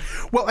hilarious.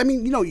 Well, I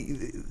mean,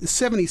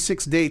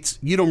 76 dates,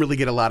 you don't really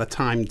get a lot of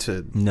time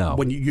to. No.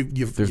 When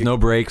there's no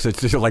breaks. It's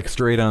just like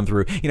straight on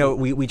through.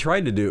 We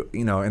tried to do,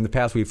 in the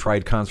past we've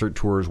tried concert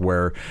tours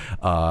where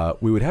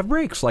we would have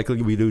breaks, like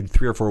we do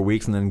 3 or 4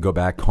 weeks and then go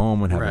back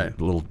home and have a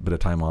little bit of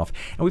time off.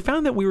 And we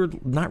found that we were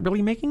not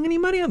really making any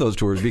money on those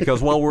tours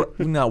because while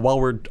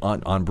we're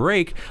on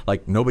break,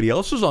 like nobody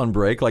else is on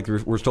break, like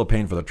we're still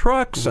paying for the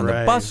trucks and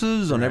the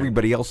buses and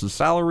everybody else's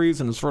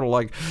salaries, and it's sort of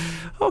like,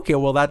 okay,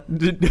 well that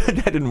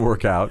didn't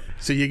work out.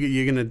 So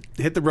you're going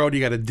to hit the road, you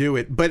got to do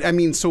it. But I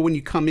mean, so when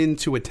you come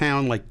into a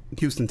town like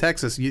Houston,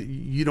 Texas,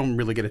 you don't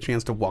really get a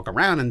chance to walk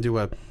around and do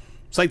a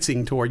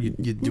sightseeing tour. You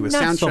do a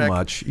sound check. Not so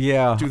much,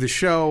 yeah. Do the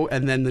show,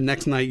 and then the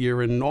next night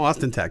you're in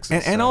Austin,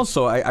 Texas. And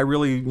also, I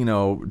really,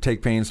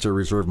 take pains to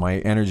reserve my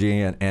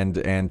energy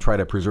and try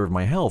to preserve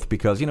my health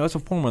because, it's a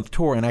 4-month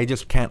tour, and I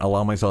just can't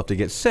allow myself to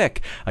get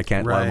sick. I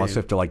can't allow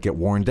myself to get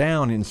worn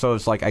down, and so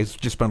it's like I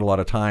just spend a lot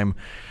of time.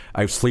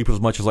 I sleep as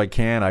much as I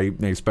can.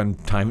 I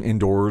spend time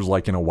indoors,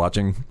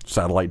 watching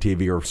satellite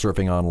TV or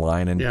surfing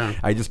online, and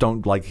I just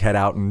don't head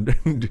out and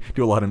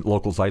do a lot of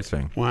local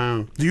sightseeing.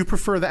 Wow. Do you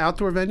prefer the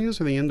outdoor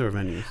venues or the indoor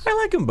venues? I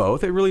like them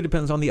both. It really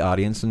depends on the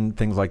audience and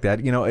things like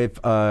that.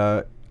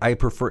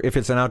 If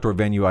it's an outdoor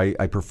venue,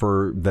 I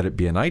prefer that it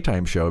be a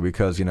nighttime show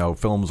because,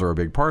 films are a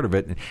big part of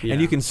it.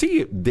 And you can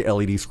see the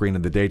LED screen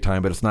in the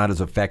daytime, but it's not as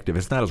effective.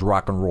 It's not as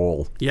rock and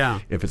roll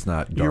if it's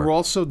not dark. You're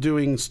also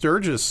doing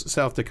Sturgis,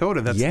 South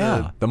Dakota. That's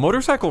the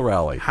motorcycle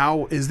rally.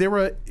 How is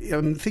there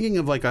I'm thinking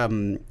of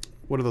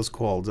what are those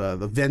called?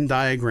 The Venn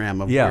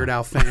diagram of Weird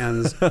Al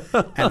fans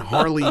and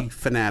Harley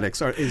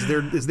fanatics. Is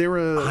there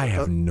a? I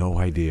have no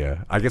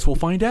idea. I guess we'll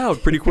find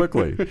out pretty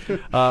quickly.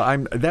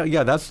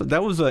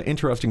 That was an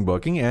interesting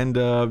booking,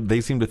 and they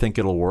seem to think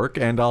it'll work,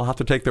 and I'll have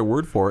to take their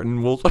word for it,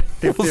 and we'll see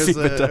if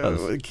it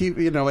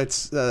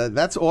does.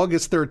 That's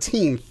August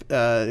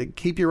 13th.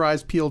 Keep your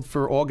eyes peeled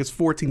for August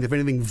 14th. If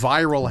anything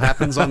viral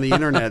happens on the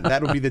internet,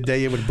 that would be the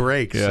day it would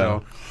break. Yeah.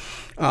 So.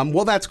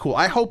 Well, that's cool.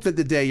 I hope that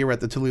the day you're at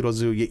the Toledo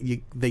Zoo,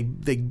 they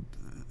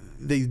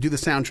do the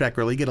soundtrack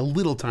early. You get a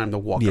little time to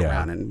walk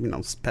around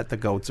and pet the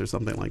goats or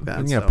something like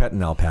that. Pet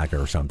an alpaca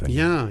or something.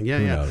 Yeah.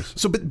 Who knows?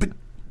 So,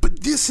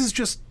 but this is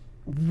just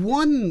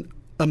one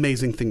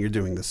amazing thing you're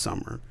doing this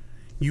summer.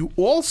 You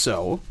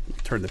also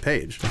turn the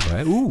page.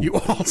 Right. Ooh. You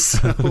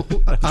also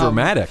that's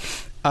dramatic.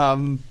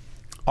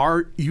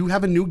 You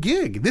have a new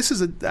gig. This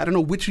is I don't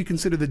know which you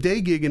consider the day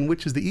gig and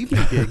which is the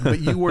evening gig, but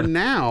you are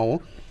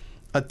now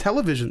a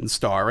television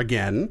star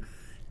again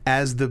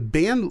as the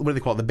band. What do they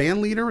call it? The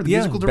band leader, or the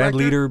musical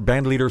director,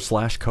 band leader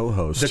 /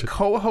 co-host. The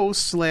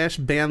co-host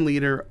 / band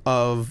leader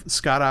of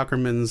Scott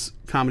Aukerman's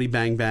Comedy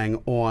Bang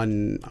Bang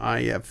on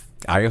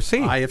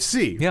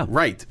IFC. Yeah,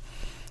 right.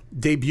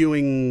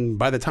 Debuting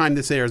by the time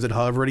this airs, it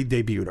already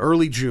debuted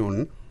early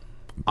June.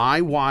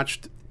 I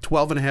watched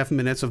 12 and a half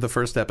minutes of the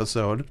first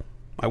episode.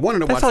 I wanted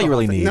to watch. That's all the you whole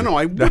really thing. need. No,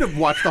 I would have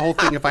watched the whole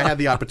thing if I had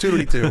the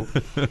opportunity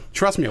to.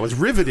 Trust me, I was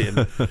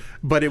riveted,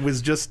 but it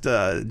was just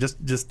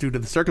due to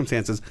the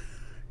circumstances.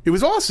 It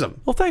was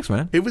awesome. Well, thanks,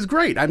 man. It was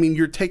great. I mean,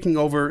 you're taking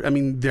over. I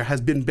mean, there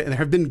have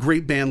been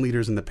great band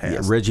leaders in the past. Yeah,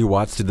 Reggie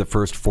Watts did the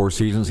first 4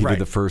 seasons. He did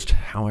the first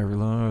however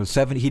long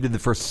 70. He did the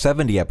first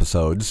 70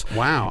 episodes.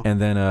 Wow. And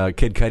then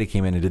Kid Cudi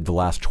came in and did the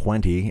last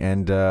 20,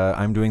 and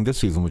I'm doing this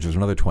season, which is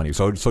another 20.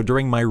 So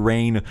during my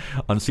reign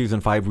on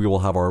season 5, we will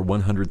have our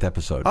 100th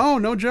episode. Oh,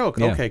 no joke.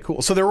 Yeah. Okay,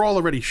 cool. So they're all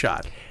already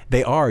shot.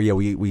 They are. Yeah,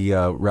 we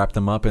wrapped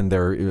them up, and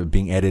they're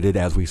being edited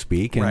as we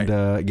speak. And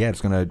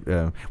it's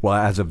gonna. Well,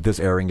 as of this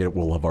airing, it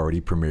will have already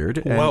premiered.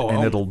 And, Whoa.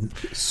 and it'll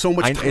so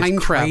much time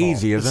it's travel.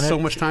 Crazy, isn't it? So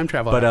much time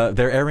travel. But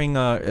they're airing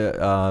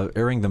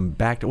them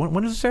back to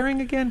when is this airing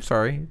again?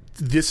 Sorry.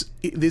 This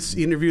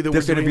interview that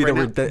we're doing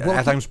right now.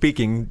 As I'm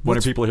speaking, when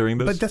are people hearing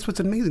this? But that's what's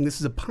amazing. This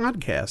is a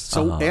podcast.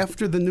 So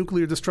after the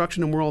nuclear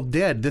destruction and we're all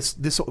dead,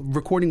 this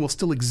recording will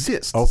still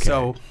exist. Okay.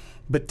 So,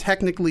 but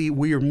technically,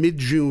 we are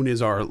mid-June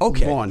is our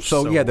launch.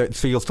 So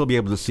you'll still be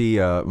able to see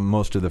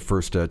most of the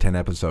first 10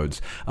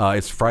 episodes.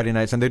 It's Friday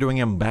nights, and they're doing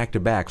them back to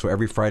back. So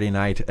every Friday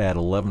night at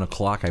 11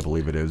 o'clock, I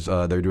believe it is,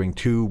 they're doing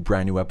 2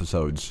 brand new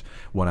episodes,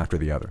 one after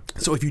the other.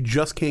 So if you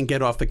just can't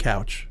get off the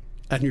couch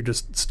and you're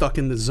just stuck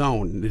in the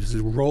zone, it's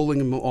just rolling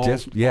them all.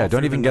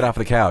 Don't even get off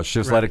the couch.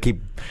 Just let it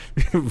keep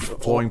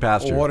flowing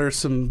past you. Order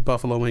some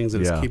buffalo wings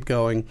and just keep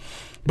going.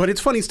 But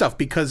it's funny stuff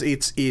because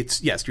it's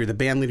yes, you're the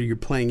band leader, you're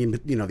playing in the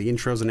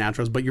intros and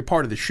outros, but you're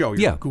part of the show.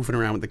 You're goofing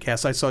around with the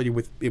cast. I saw you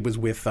with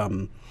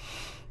Kevin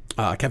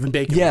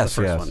Bacon. Yes,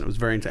 the first one. It was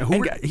very intense.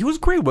 He was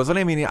great,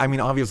 wasn't he? I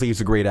mean, obviously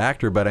he's a great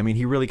actor, but I mean,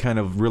 he really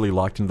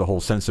locked into the whole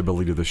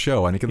sensibility of the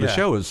show. I think the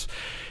show is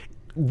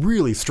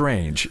really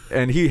strange,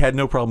 and he had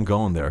no problem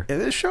going there.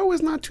 This show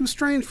is not too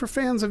strange for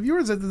fans of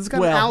yours. It's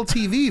got an Al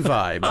TV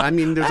vibe. I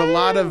mean, there's a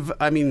lot of.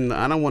 I mean,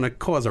 I don't want to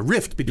cause a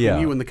rift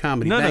between you and the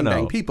comedy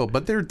Bang people,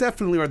 but there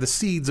definitely are the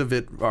seeds of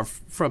it are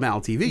from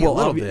Al TV. Well, a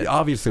little bit.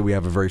 Obviously, we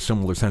have a very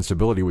similar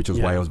sensibility, which is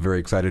why I was very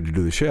excited to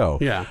do the show.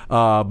 Yeah.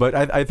 But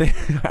I think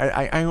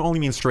I only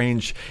mean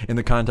strange in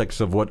the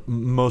context of what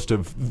most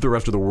of the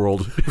rest of the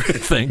world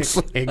thinks.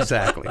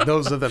 Exactly.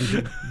 Those of them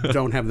who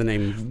don't have the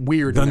name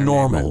weird. The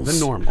normals.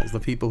 The normals.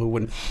 The people who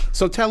wouldn't.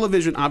 So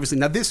television, obviously.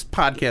 Now, this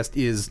podcast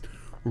is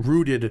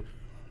rooted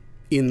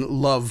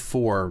in love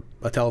for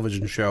a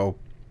television show,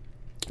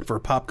 for a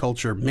pop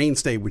culture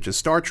mainstay, which is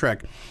Star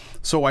Trek.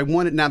 So I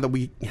wanted, now that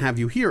we have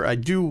you here, I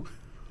do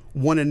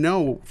want to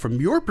know from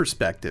your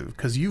perspective,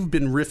 because you've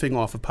been riffing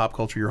off of pop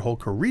culture your whole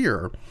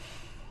career,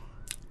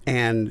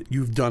 and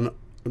you've done,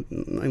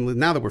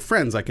 now that we're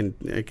friends, I can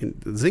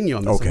zing you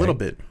on this a little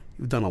bit.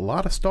 You've done a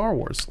lot of Star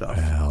Wars stuff.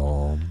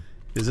 Well,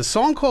 there's a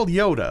song called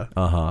Yoda.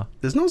 Uh-huh.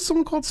 There's no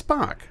song called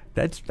Spock.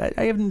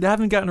 I haven't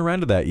gotten around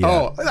to that yet.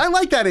 Oh, I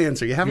like that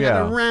answer. You haven't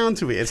gotten around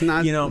to it. It's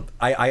not.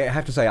 I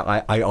have to say,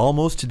 I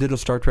almost did a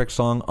Star Trek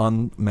song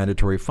on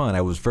Mandatory Fun.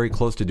 I was very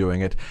close to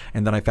doing it,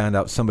 and then I found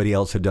out somebody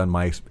else had done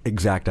my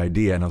exact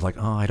idea, and I was like,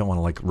 I don't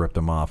want to rip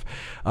them off.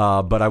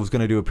 But I was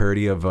going to do a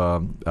parody of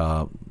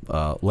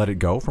Let It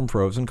Go from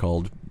Frozen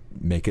called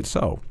Make It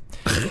So.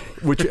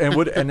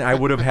 and I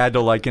would have had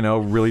to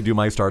really do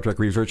my Star Trek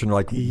research and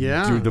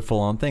do the full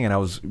on thing, and I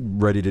was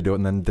ready to do it,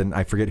 and then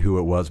I forget who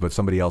it was, but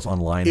somebody else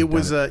online. It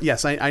was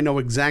yes, I know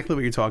exactly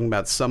what you're talking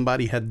about.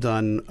 Somebody had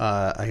done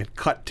I had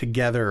cut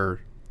together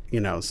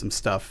some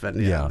stuff,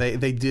 and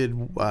they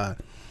did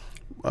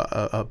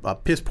a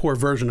piss poor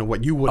version of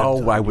what you would have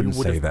done. I wouldn't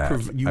say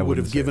that. You would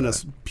have given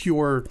us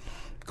pure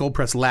Gold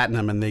Press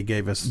Latinum, and they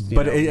gave us.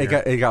 But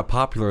it got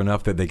popular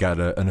enough that they got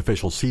an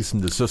official cease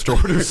and desist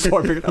order. So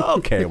I figured,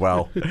 okay,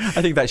 well,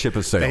 I think that ship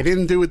has sailed. They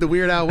didn't do it the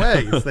Weird Al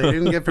way. They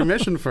didn't get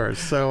permission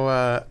first.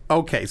 So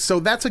okay,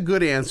 so that's a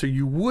good answer.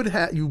 You would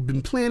have. You've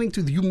been planning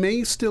to. You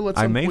may still at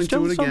some point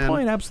do it again. At some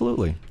point,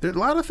 absolutely. There are a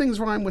lot of things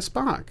rhyme with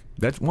Spock.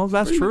 That's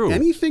true.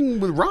 Anything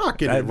with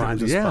rock in it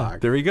rhymes with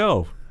Spock. There you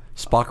go.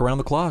 Spock around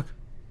the clock.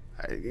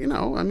 I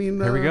mean,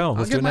 here we go.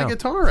 I'll get my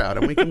guitar out,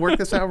 and we can work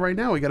this out right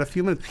now. We got a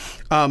few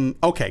minutes.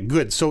 Okay,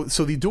 good. So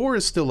the door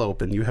is still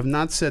open. You have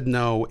not said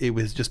no. It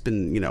was just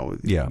been,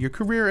 your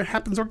career. It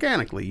happens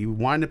organically. You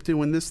wind up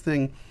doing this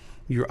thing.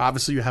 You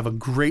have a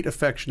great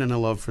affection and a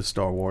love for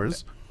Star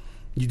Wars.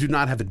 You do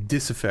not have a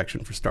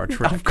disaffection for Star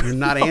Trek. You're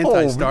not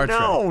anti-Star Trek.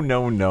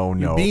 No.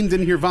 You beamed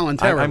in here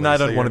voluntarily. I'm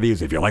not one of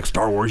these. If you like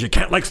Star Wars, you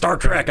can't like Star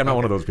Trek. I'm not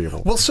one of those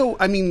people. Well, so,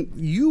 I mean,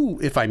 you,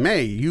 if I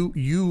may,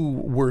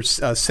 you were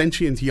a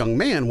sentient young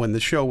man when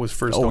the show was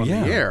first on the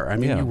air. I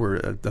mean, you were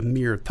a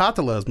mere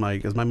tatala,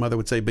 as my mother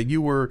would say, but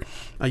you were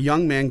a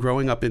young man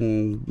growing up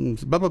in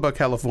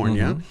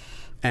California. Mm-hmm.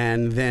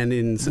 And then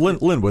in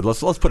Linwood,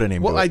 let's put a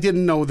name. Well, to it. I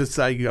didn't know this.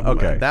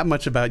 That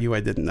much about you, I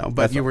didn't know.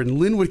 But you were in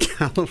Linwood,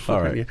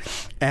 California,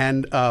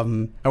 and I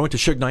went to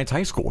Suge Knights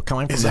High School.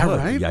 Coming from is the that hood.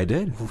 right? Yeah, I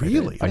did.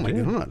 Really? I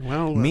did. My God!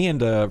 Well, me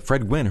and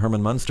Fred Gwynn,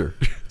 Herman Munster.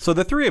 So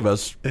the three of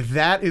us.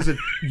 That is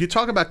you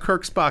talk about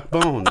Kirk, Spock,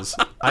 Bones.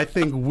 I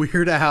think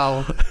Weird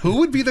Al. Who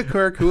would be the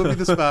Kirk? Who would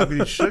be the Spock?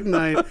 Suge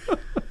Knight.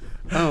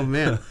 Oh,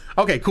 man.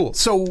 Okay, cool.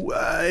 So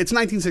it's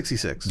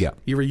 1966. Yeah.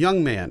 You're a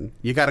young man.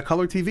 You got a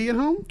color TV at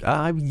home?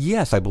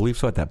 Yes, I believe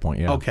so at that point,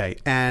 yeah. Okay.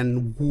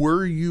 And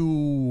were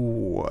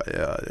you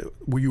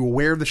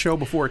aware of the show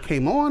before it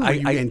came on? Were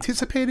you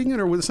anticipating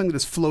it, or was it something that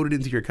just floated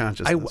into your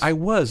consciousness? I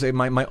was.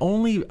 My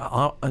only,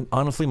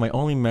 honestly, my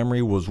only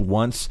memory was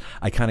once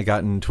I kind of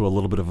got into a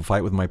little bit of a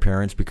fight with my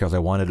parents because I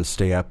wanted to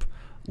stay up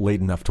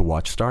late enough to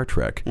watch Star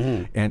Trek,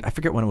 and I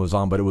forget when it was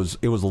on, but it was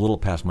a little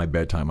past my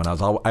bedtime, and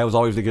I was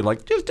always thinking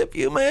like just a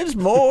few minutes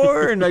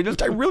more, and I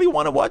really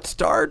want to watch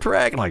Star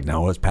Trek. And like,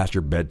 no, it's past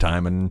your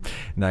bedtime, and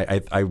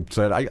I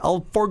said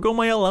I'll forego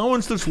my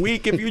allowance this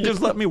week if you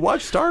just let me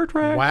watch Star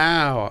Trek.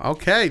 Wow.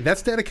 Okay,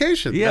 that's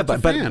dedication. Yeah,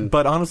 that's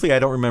but honestly, I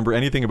don't remember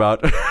anything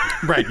about.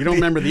 Right, you don't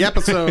remember the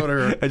episode,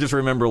 or I just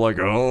remember like,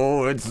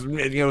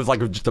 it was like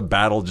just a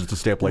battle just to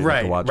stay up late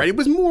enough to watch. Right, it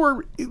was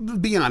more. To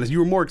be honest, you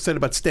were more excited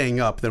about staying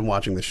up than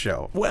watching the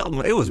show. Well,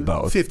 it was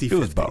both. 50-50. It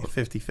was both.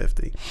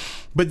 50-50.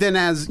 But then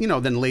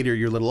then later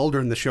you're a little older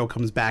and the show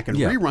comes back and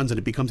reruns and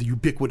it becomes a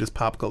ubiquitous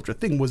pop culture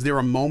thing. Was there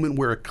a moment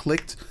where it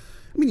clicked?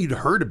 I mean, you'd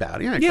heard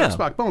about it. Yeah,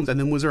 Spock Bones. And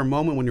then was there a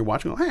moment when you're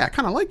watching, hey, I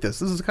kind of like this.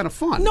 This is kind of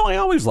fun. No, I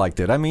always liked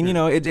it. I mean,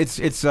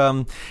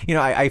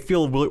 I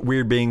feel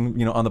weird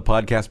being, on the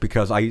podcast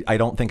because I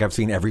don't think I've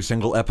seen every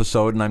single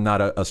episode, and I'm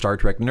not a Star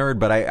Trek nerd,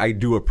 but I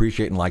do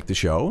appreciate and like the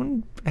show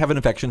and have an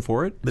affection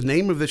for it. The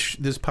name of this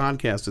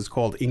podcast is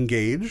called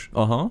Engage.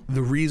 Uh-huh.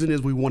 The reason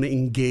is we want to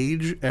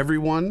engage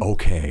everyone.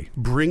 Okay.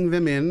 Bring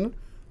them in.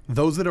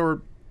 Those that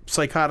are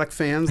psychotic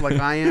fans like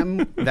I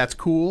am, that's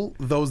cool.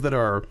 Those that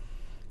are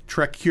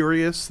Trek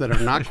curious, that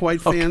are not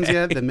quite fans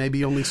yet, that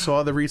maybe only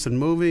saw the recent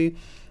movie,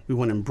 we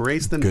want to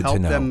embrace them,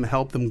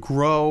 help them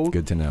grow.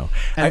 Good to know.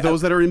 And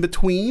those that are in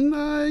between,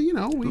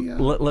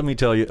 Let me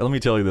tell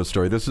you this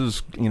story. This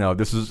is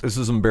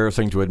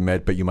embarrassing to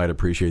admit, but you might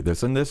appreciate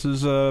this, and this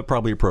is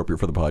probably appropriate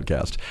for the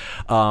podcast.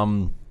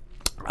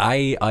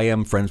 I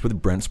am friends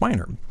with Brent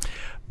Spiner.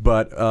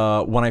 But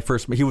when I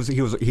first, initially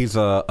he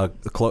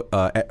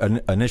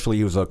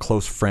was a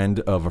close friend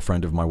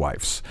of my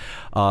wife's.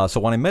 So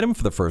when I met him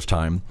for the first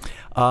time,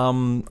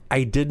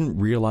 I didn't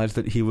realize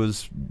that he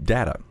was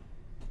Data.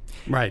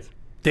 Right.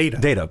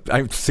 Data.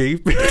 I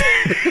see.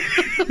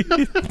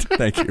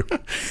 Thank you.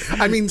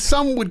 I mean,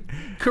 some would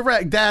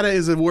correct. Data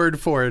is a word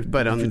for it,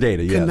 but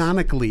data, yes.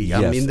 Canonically,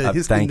 yes. I mean, it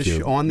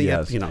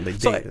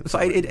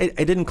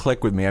didn't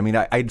click with me. I mean,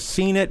 I'd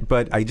seen it,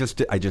 but I just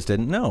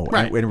didn't know.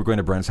 Right. And we're going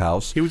to Brent's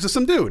house. He was just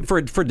some dude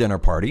for dinner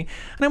party,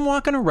 and I'm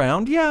walking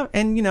around,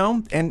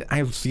 and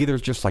I see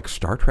there's just like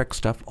Star Trek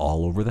stuff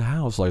all over the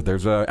house. Like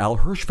there's a Al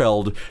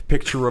Hirschfeld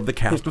picture of the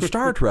cast of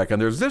Star Trek,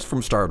 and there's this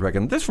from Star Trek,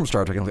 and this from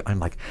Star Trek. And I'm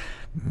like,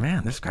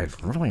 man, this guy's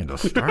really into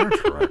Star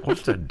Trek.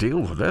 What's the deal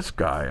with this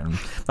guy? And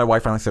my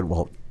wife finally said,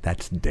 well,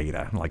 that's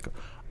Data. I'm like,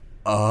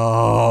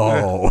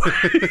 oh.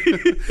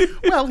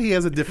 Well, he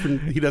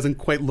doesn't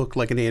quite look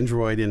like an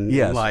android in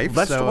life.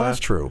 That's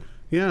true.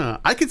 Yeah,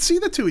 I could see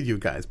the two of you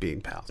guys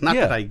being pals. Not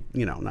that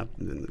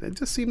it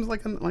just seems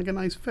like a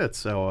nice fit.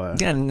 So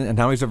and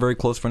now he's a very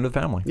close friend of the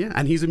family. Yeah,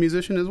 and he's a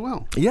musician as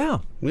well. Yeah.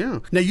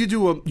 Now you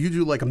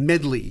do like a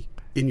medley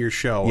in your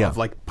show of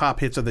like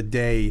pop hits of the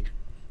day.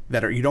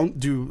 You don't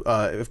do,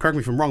 correct me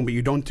if I'm wrong, but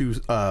you don't do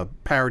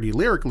parody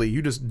lyrically.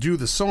 You just do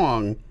the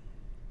song,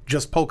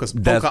 just polka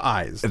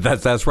eyes.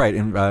 That's right.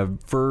 And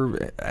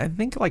for I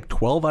think like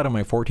 12 out of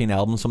my 14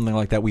 albums, something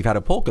like that, we've had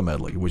a polka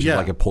medley, which is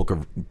like a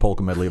polka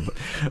medley of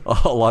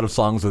a lot of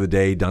songs of the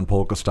day done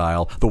polka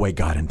style, the way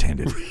God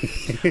intended.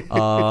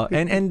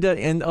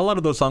 And a lot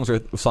of those songs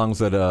are songs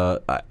that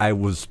I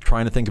was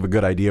trying to think of a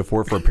good idea for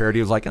a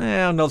parody. I was like,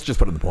 no, let's just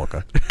put it in the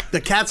polka.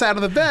 The cat's out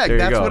of the bag.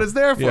 That's what it's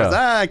there for.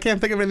 Yeah. I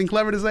can't think of anything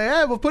clever to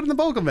say. We'll put it in the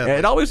polka medley.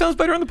 It always sounds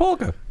better in the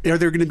polka. Are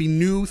there going to be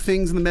new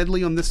things in the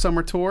medley on this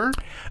summer tour?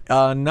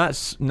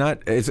 It's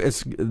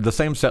the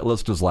same set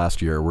list as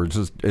last year.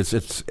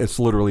 It's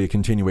literally a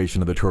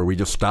continuation of the tour. We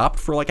just stopped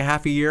for like a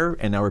half a year,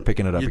 and now we're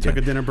picking it up again. You took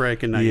a dinner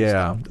break, and now you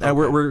stopped. Okay. And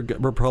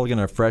we're probably going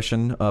to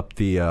freshen up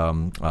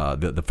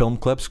the film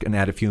clips and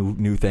add a few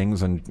new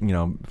things, and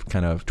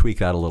kind of tweak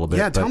that a little bit.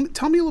 Yeah,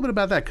 tell me a little bit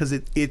about that, because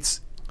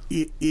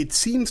it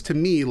seems to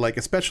me like,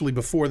 especially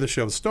before the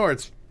show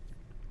starts,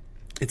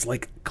 it's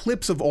like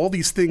clips of all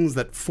these things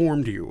that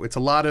formed you. It's a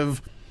lot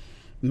of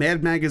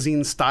Mad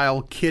Magazine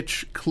style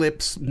kitsch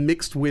clips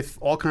mixed with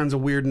all kinds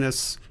of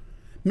weirdness,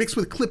 mixed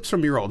with clips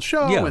from your old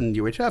show and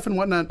UHF and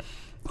whatnot.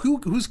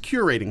 Who's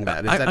curating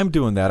that? I'm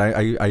doing that.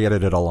 I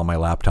edit it all on my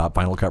laptop,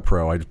 Final Cut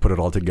Pro. I just put it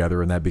all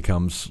together, and that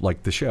becomes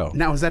like the show.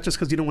 Now, is that just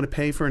because you don't want to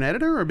pay for an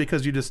editor, or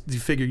because you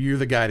figure you're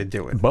the guy to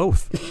do it?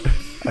 Both.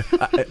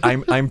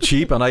 I'm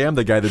cheap, and I am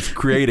the guy that's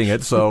creating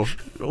it, so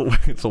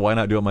why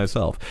not do it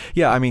myself?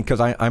 Yeah, I mean, because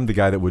I'm the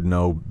guy that would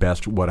know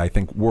best what I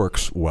think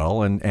works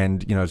well,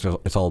 and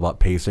it's all about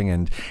pacing,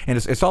 and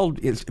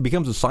it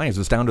becomes a science.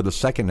 It's down to the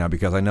second now,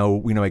 because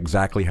we know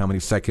exactly how many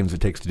seconds it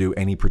takes to do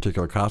any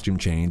particular costume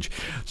change.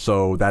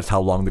 So that's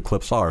how long the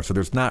clips are. So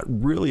there's not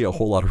really a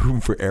whole lot of room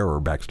for error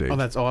backstage. Oh,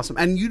 that's awesome.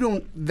 And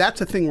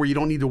that's a thing where you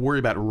don't need to worry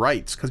about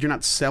rights, because you're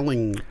not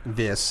selling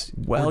this.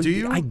 Well, do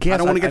you? I guess. I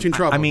don't want to get you in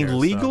trouble. I mean,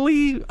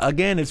 legally,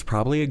 again, it's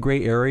probably a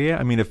gray area.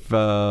 I mean, if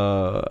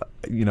we're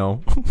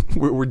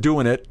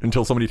doing it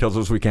until somebody tells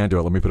us we can't do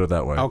it. Let me put it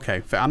that way.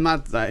 Okay, I'm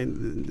not.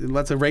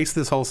 Let's erase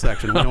this whole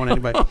section. We don't want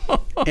anybody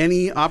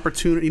any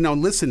opportunity.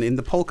 Listen, in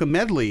the polka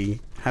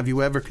medley, have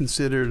you ever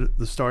considered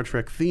the Star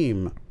Trek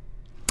theme?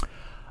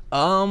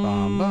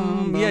 Yeah.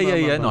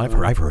 No,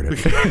 I've heard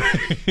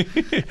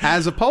it.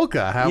 As a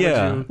polka, how would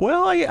you?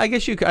 Well, I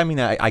guess you could. I mean,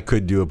 I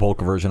could do a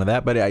polka version of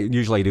that, but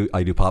usually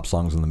I do pop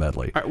songs in the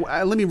medley. All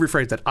right, let me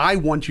rephrase that. I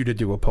want you to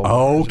do a polka.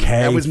 Okay,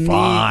 version. That was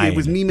fine. me. It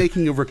was me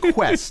making a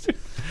request.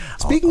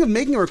 Speaking of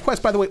making a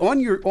request, by the way, on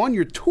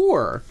your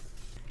tour,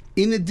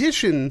 in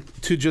addition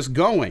to just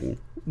going,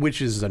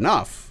 which is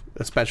enough,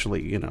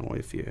 especially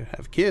if you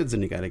have kids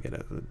and you got to get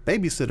a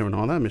babysitter and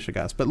all that, Mr.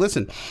 Goss. But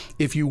listen,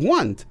 if you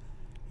want,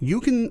 you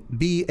can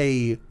be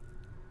a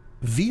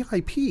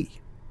VIP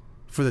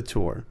for the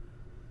tour.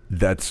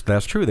 That's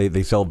true.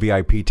 They sell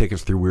VIP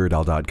tickets through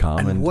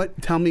WeirdAl.com.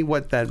 And tell me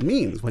what that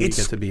means when you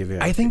get to be a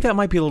VIP. I think that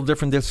might be a little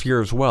different this year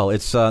as well.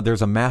 It's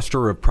there's a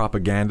master of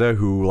propaganda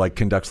who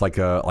conducts like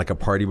a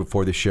party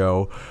before the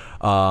show.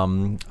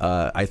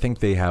 I think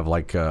they have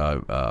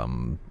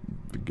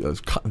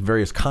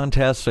various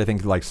contests. I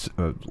think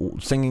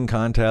singing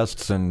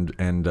contests and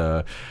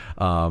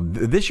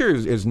this year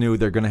is new.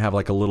 They're going to have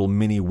a little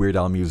mini Weird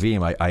Al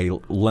museum. I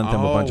lent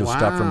them a bunch of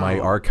stuff from my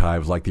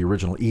archives, like the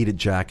original Eat It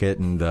jacket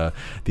and the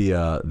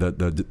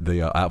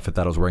outfit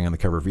that I was wearing on the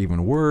cover of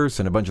Even Worse,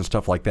 and a bunch of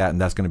stuff like that.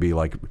 And that's going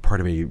to be part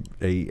of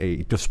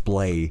a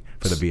display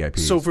for the VIPs.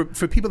 So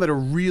for people that are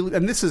really,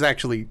 and this is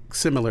actually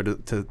similar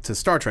to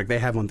Star Trek. They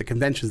have on the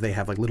conventions, they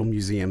have little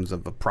museums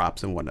of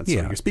props and whatnot. So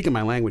you're speaking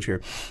my language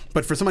here.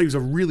 But for somebody who's a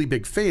really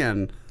big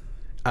fan,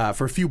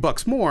 for a few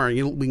bucks more,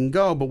 we can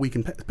go, but we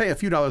can pay a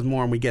few dollars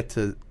more, and we get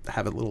to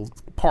have a little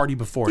party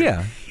before.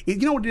 Yeah, you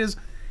know what it is?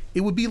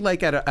 It would be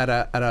like at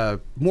a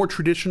more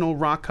traditional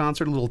rock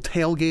concert, a little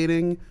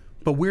tailgating.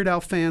 But Weird Al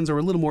fans are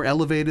a little more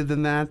elevated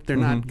than that. They're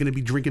not going to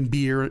be drinking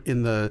beer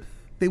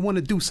They want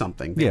to do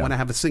something. They want to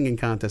have a singing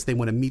contest. They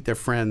want to meet their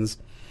friends.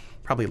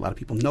 Probably a lot of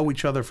people know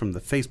each other from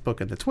the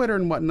Facebook and the Twitter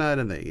and whatnot,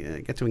 and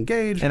they get to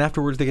engage. And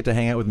afterwards, they get to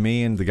hang out with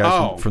me and the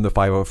guys from the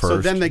 501st. So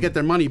then they get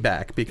their money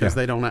back because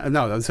they don't.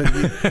 No, so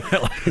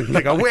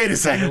they go, wait a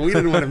second, we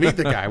didn't want to meet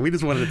the guy. We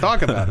just wanted to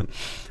talk about him.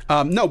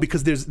 No,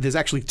 because there's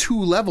actually 2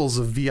 levels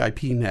of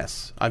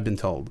VIP-ness, I've been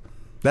told.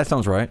 That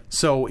sounds right.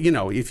 So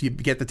if you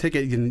get the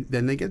ticket,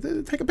 then they get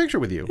to take a picture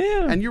with you.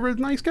 Yeah. And you're a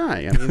nice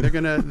guy. I mean,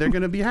 they're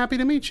gonna be happy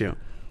to meet you.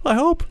 I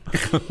hope.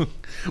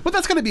 Well,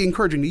 that's going to be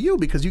encouraging to you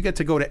because you get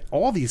to go to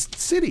all these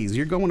cities.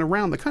 You're going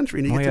around the country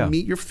and you get to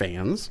meet your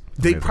fans.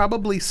 They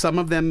probably, some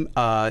of them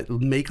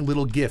make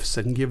little gifts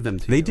and give them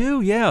to you. They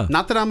do, yeah.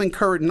 Not that I'm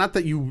encouraged, not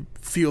that you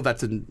feel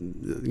that's,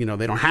 they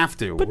don't have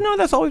to. But no,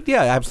 that's always,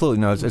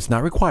 absolutely. No, it's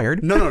not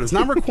required. No, it's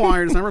not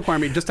required. It's not required.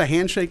 I mean, just a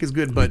handshake is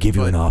good. But we give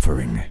you an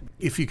offering.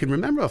 If you can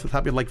remember off the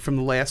top of your,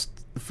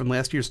 from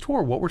last year's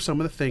tour, what were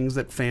some of the things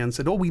that fans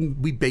said,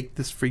 we baked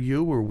this for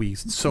you, or we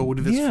sewed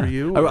this for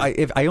you?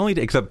 I only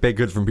accept baked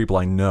goods from people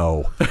I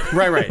know.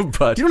 Right.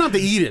 But you don't have to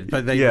eat it,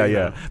 but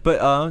they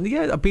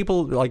But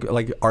people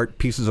like art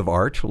pieces of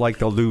art,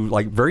 they'll do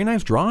very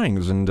nice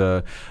drawings and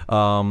or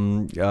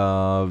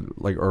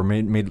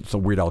made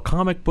some Weird Al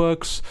comic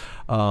books.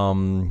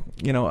 And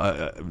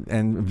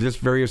just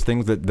various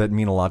things that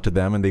mean a lot to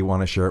them, and they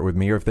want to share it with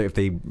me, or if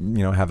they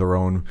have their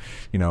own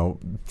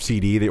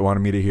CD they wanted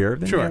me to hear.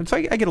 Then, sure. So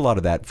I get a lot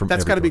of that from.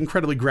 That's got to be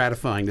incredibly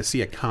gratifying to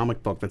see a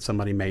comic book that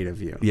somebody made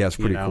of you. Yeah, it's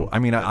pretty cool. I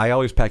mean, I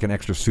always pack an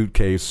extra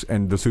suitcase,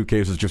 and the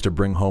suitcase is just to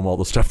bring home all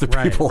the stuff to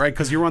people. Right,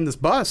 because you're on this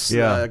bus,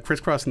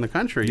 crisscrossing the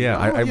country. Yeah,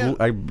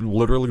 I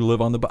literally live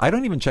on the bus. I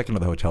don't even check into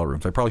the hotel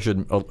rooms. I probably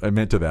shouldn't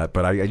admit to that,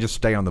 but I just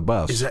stay on the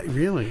bus. Is that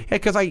really? Yeah,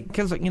 because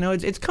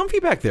it's comfy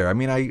back there. I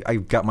mean,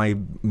 I've got my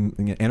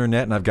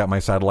internet and I've got my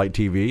satellite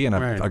TV and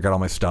I've got all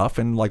my stuff,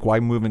 and why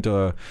move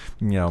into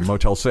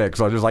Motel 6?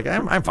 So I was just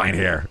I'm fine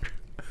here.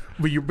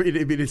 But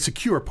it's a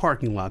secure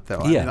parking lot,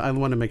 though. Yeah. I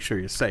want to make sure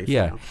you're safe.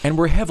 Yeah, and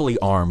we're heavily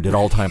armed at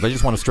all times. I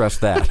just want to stress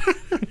that.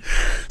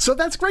 So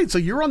that's great. So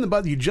you're on the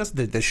bus. You just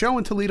the show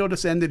in Toledo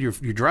just ended.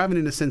 You're driving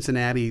into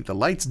Cincinnati. The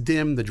lights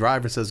dim. The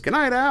driver says, "Good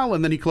night, Al,"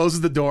 and then he closes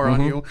the door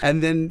on you.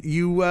 And then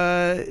you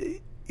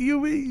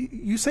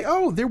say,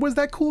 "Oh, there was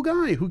that cool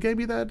guy who gave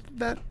me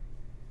that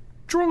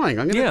drawing.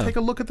 I'm going to take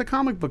a look at the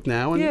comic book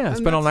now." And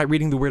spend all night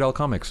reading the Weird Al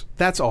comics.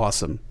 That's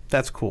awesome.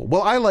 That's cool.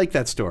 Well, I like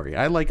that story.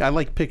 I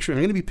like picturing.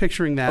 I'm going to be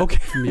picturing that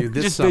from you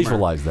this just summer.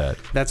 Visualize that.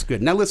 That's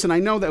good. Now, listen. I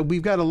know that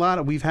we've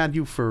had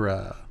you for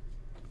a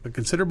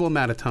considerable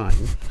amount of time.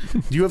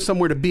 Do you have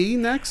somewhere to be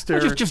next? Or?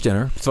 Just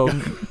dinner. So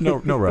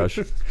no rush.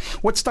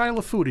 What style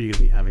of food are you going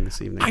to be having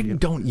this evening? I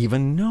don't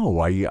even know.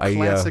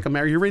 Classic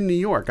American. You're in New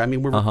York. I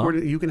mean, we're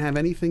recording. You can have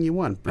anything you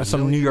want.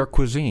 Some New York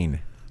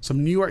cuisine.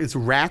 Some New York. It's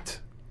rat.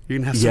 You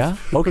can have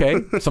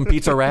some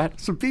pizza rat.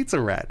 Some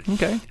pizza rat.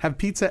 Okay. Have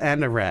pizza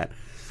and a rat.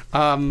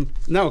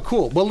 No,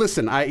 cool. Well,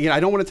 listen, I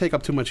don't want to take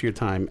up too much of your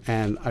time,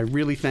 and I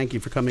really thank you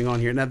for coming on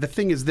here. Now, the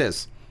thing is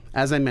this.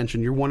 As I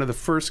mentioned, you're one of the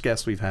first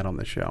guests we've had on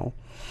the show.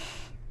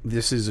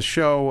 This is a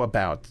show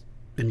about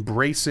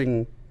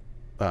embracing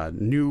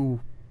new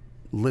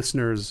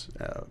listeners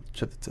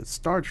to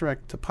Star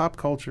Trek, to pop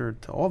culture,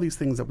 to all these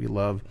things that we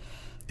love,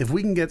 if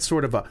we can get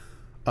sort of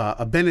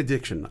a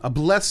benediction, a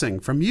blessing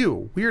from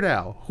you, Weird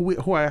Al,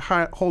 who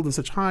I hold in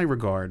such high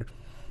regard,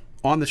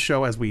 on the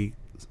show as we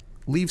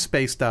leave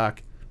Space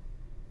Dock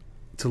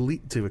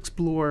to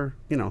explore,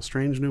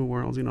 strange new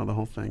worlds, the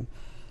whole thing.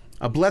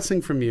 A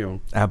blessing from you.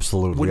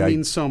 Absolutely. Would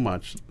mean so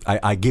much.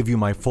 I give you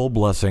my full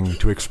blessing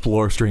to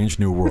explore strange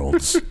new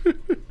worlds.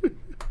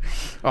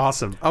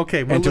 Awesome.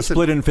 Okay. Well, and to listen,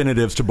 split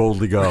infinitives to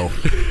boldly go.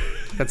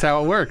 That's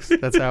how it works.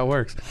 That's how it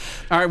works.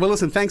 All right. Well,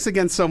 listen, thanks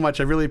again so much.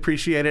 I really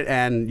appreciate it.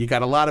 And you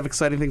got a lot of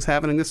exciting things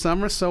happening this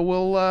summer, so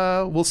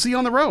we'll see you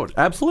on the road.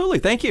 Absolutely.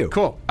 Thank you.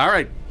 Cool. All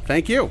right.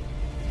 Thank you.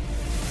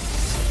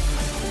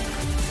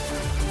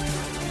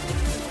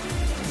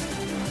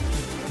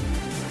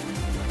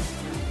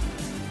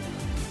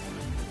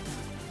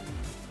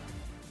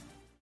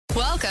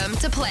 Welcome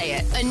to Play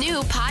It, a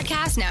new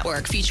podcast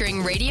network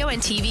featuring radio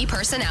and TV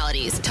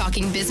personalities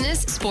talking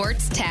business,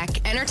 sports,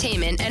 tech,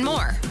 entertainment, and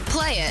more.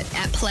 Play it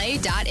at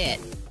play.it.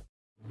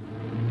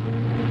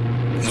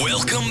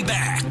 Welcome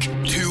back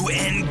to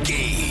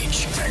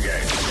Engage,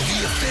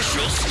 the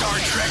official Star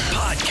Trek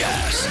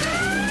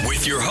podcast,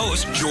 with your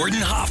host,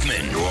 Jordan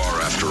Hoffman. You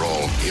are, after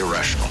all,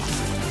 irrational.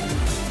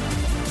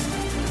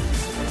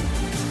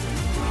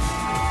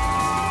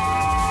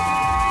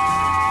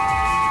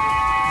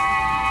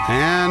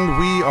 And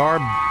we are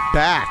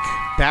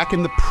back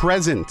in the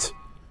present.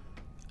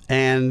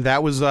 And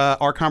that was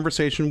our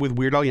conversation with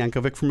Weird Al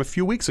Yankovic from a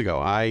few weeks ago.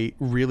 I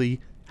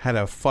really had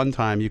a fun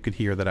time. You could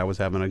hear that I was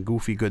having a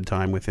goofy good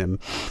time with him.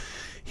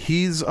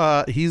 He's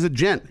a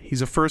gent.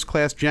 He's a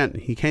first-class gent.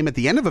 He came at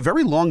the end of a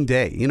very long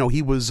day.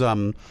 He was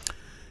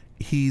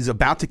he's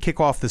about to kick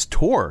off this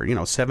tour,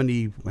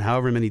 70,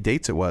 however many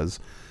dates it was.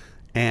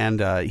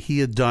 And he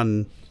had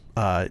done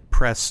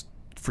press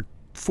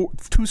for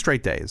 2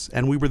 straight days,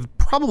 and we were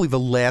probably the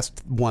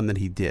last one that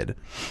he did,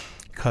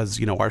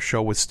 because our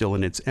show was still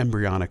in its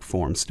embryonic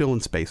form, still in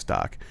Space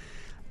Dock,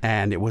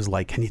 and it was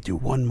like, can you do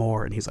one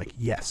more? And he's like,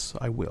 yes,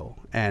 I will.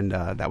 And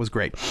that was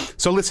great.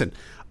 So listen,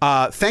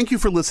 thank you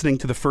for listening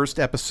to the first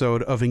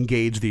episode of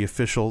Engage, the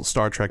official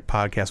Star Trek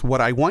podcast.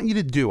 What I want you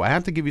to do, I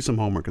have to give you some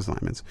homework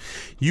assignments.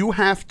 You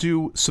have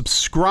to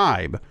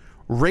subscribe,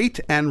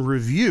 rate, and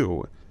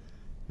review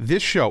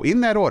this show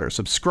in that order.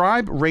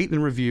 Subscribe, rate,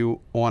 and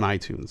review on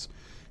iTunes.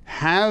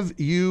 Have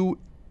you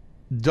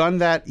done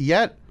that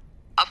yet?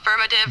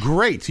 Affirmative.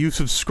 Great. You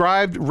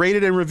subscribed,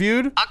 rated, and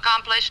reviewed?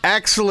 Accomplished.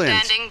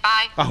 Excellent. Standing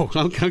by. Oh,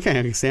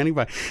 okay. Standing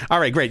by. All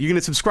right, great. You're going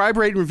to subscribe,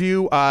 rate, and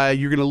review.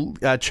 You're going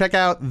to check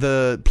out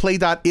the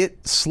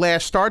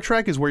play.it/Star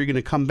Trek is where you're going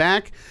to come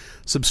back.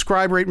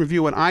 Subscribe, rate, and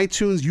review on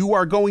iTunes. You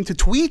are going to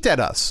tweet at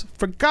us.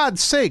 For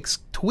God's sakes,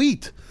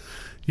 tweet.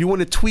 You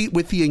want to tweet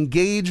with the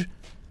Engage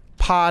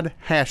Pod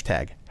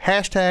hashtag.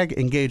 Hashtag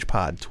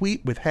EngagePod.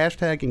 Tweet with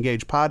hashtag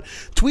EngagePod.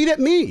 Tweet at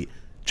me,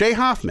 Jay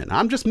Hoffman.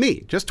 I'm just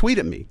me. Just tweet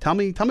at me. Tell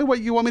me what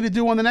you want me to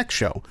do on the next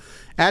show.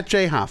 At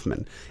Jay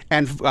Hoffman.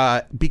 And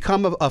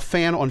become a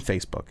fan on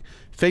Facebook.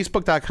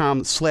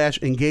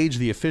 Facebook.com/Engage,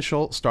 the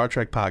official Star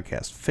Trek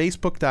podcast.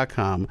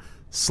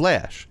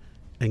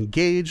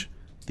 Facebook.com/Engage,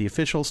 the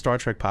official Star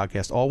Trek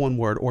podcast. All one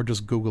word, or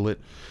just Google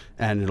it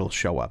and it'll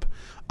show up.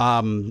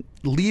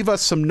 Leave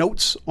us some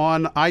notes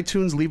on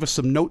iTunes. Leave us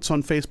some notes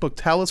on Facebook.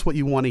 Tell us what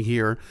you want to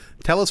hear.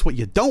 Tell us what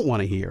you don't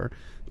want to hear.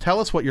 Tell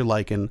us what you're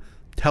liking.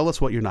 Tell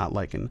us what you're not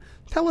liking.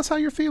 Tell us how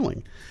you're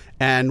feeling.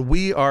 And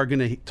we are going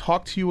to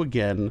talk to you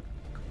again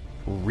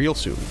real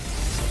soon.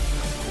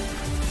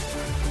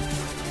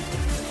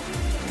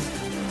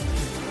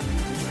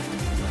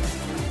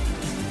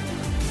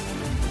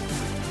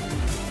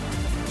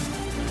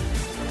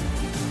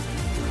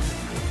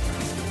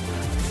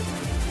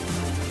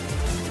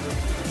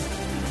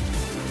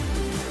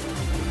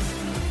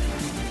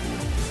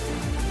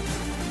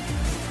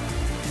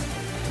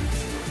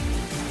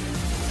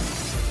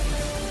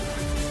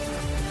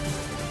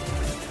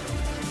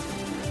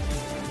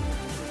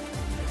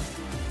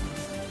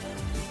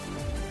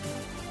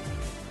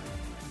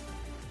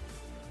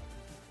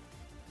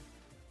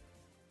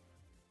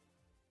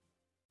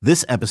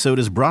 This episode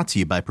is brought to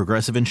you by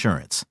Progressive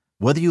Insurance.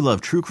 Whether you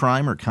love true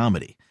crime or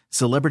comedy,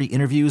 celebrity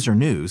interviews or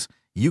news,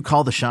 you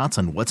call the shots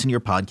on what's in your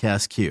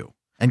podcast queue.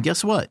 And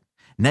guess what?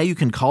 Now you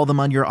can call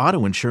them on your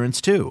auto insurance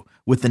too,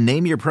 with the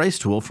Name Your Price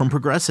tool from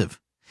Progressive.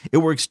 It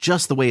works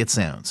just the way it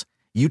sounds.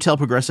 You tell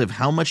Progressive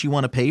how much you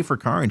want to pay for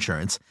car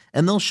insurance,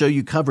 and they'll show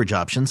you coverage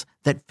options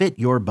that fit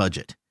your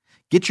budget.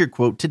 Get your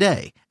quote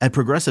today at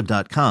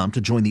Progressive.com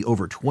to join the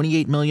over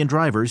 28 million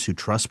drivers who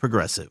trust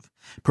Progressive.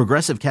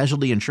 Progressive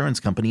Casualty Insurance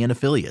Company and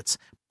Affiliates.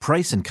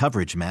 Price and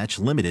coverage match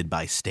limited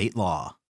by state law.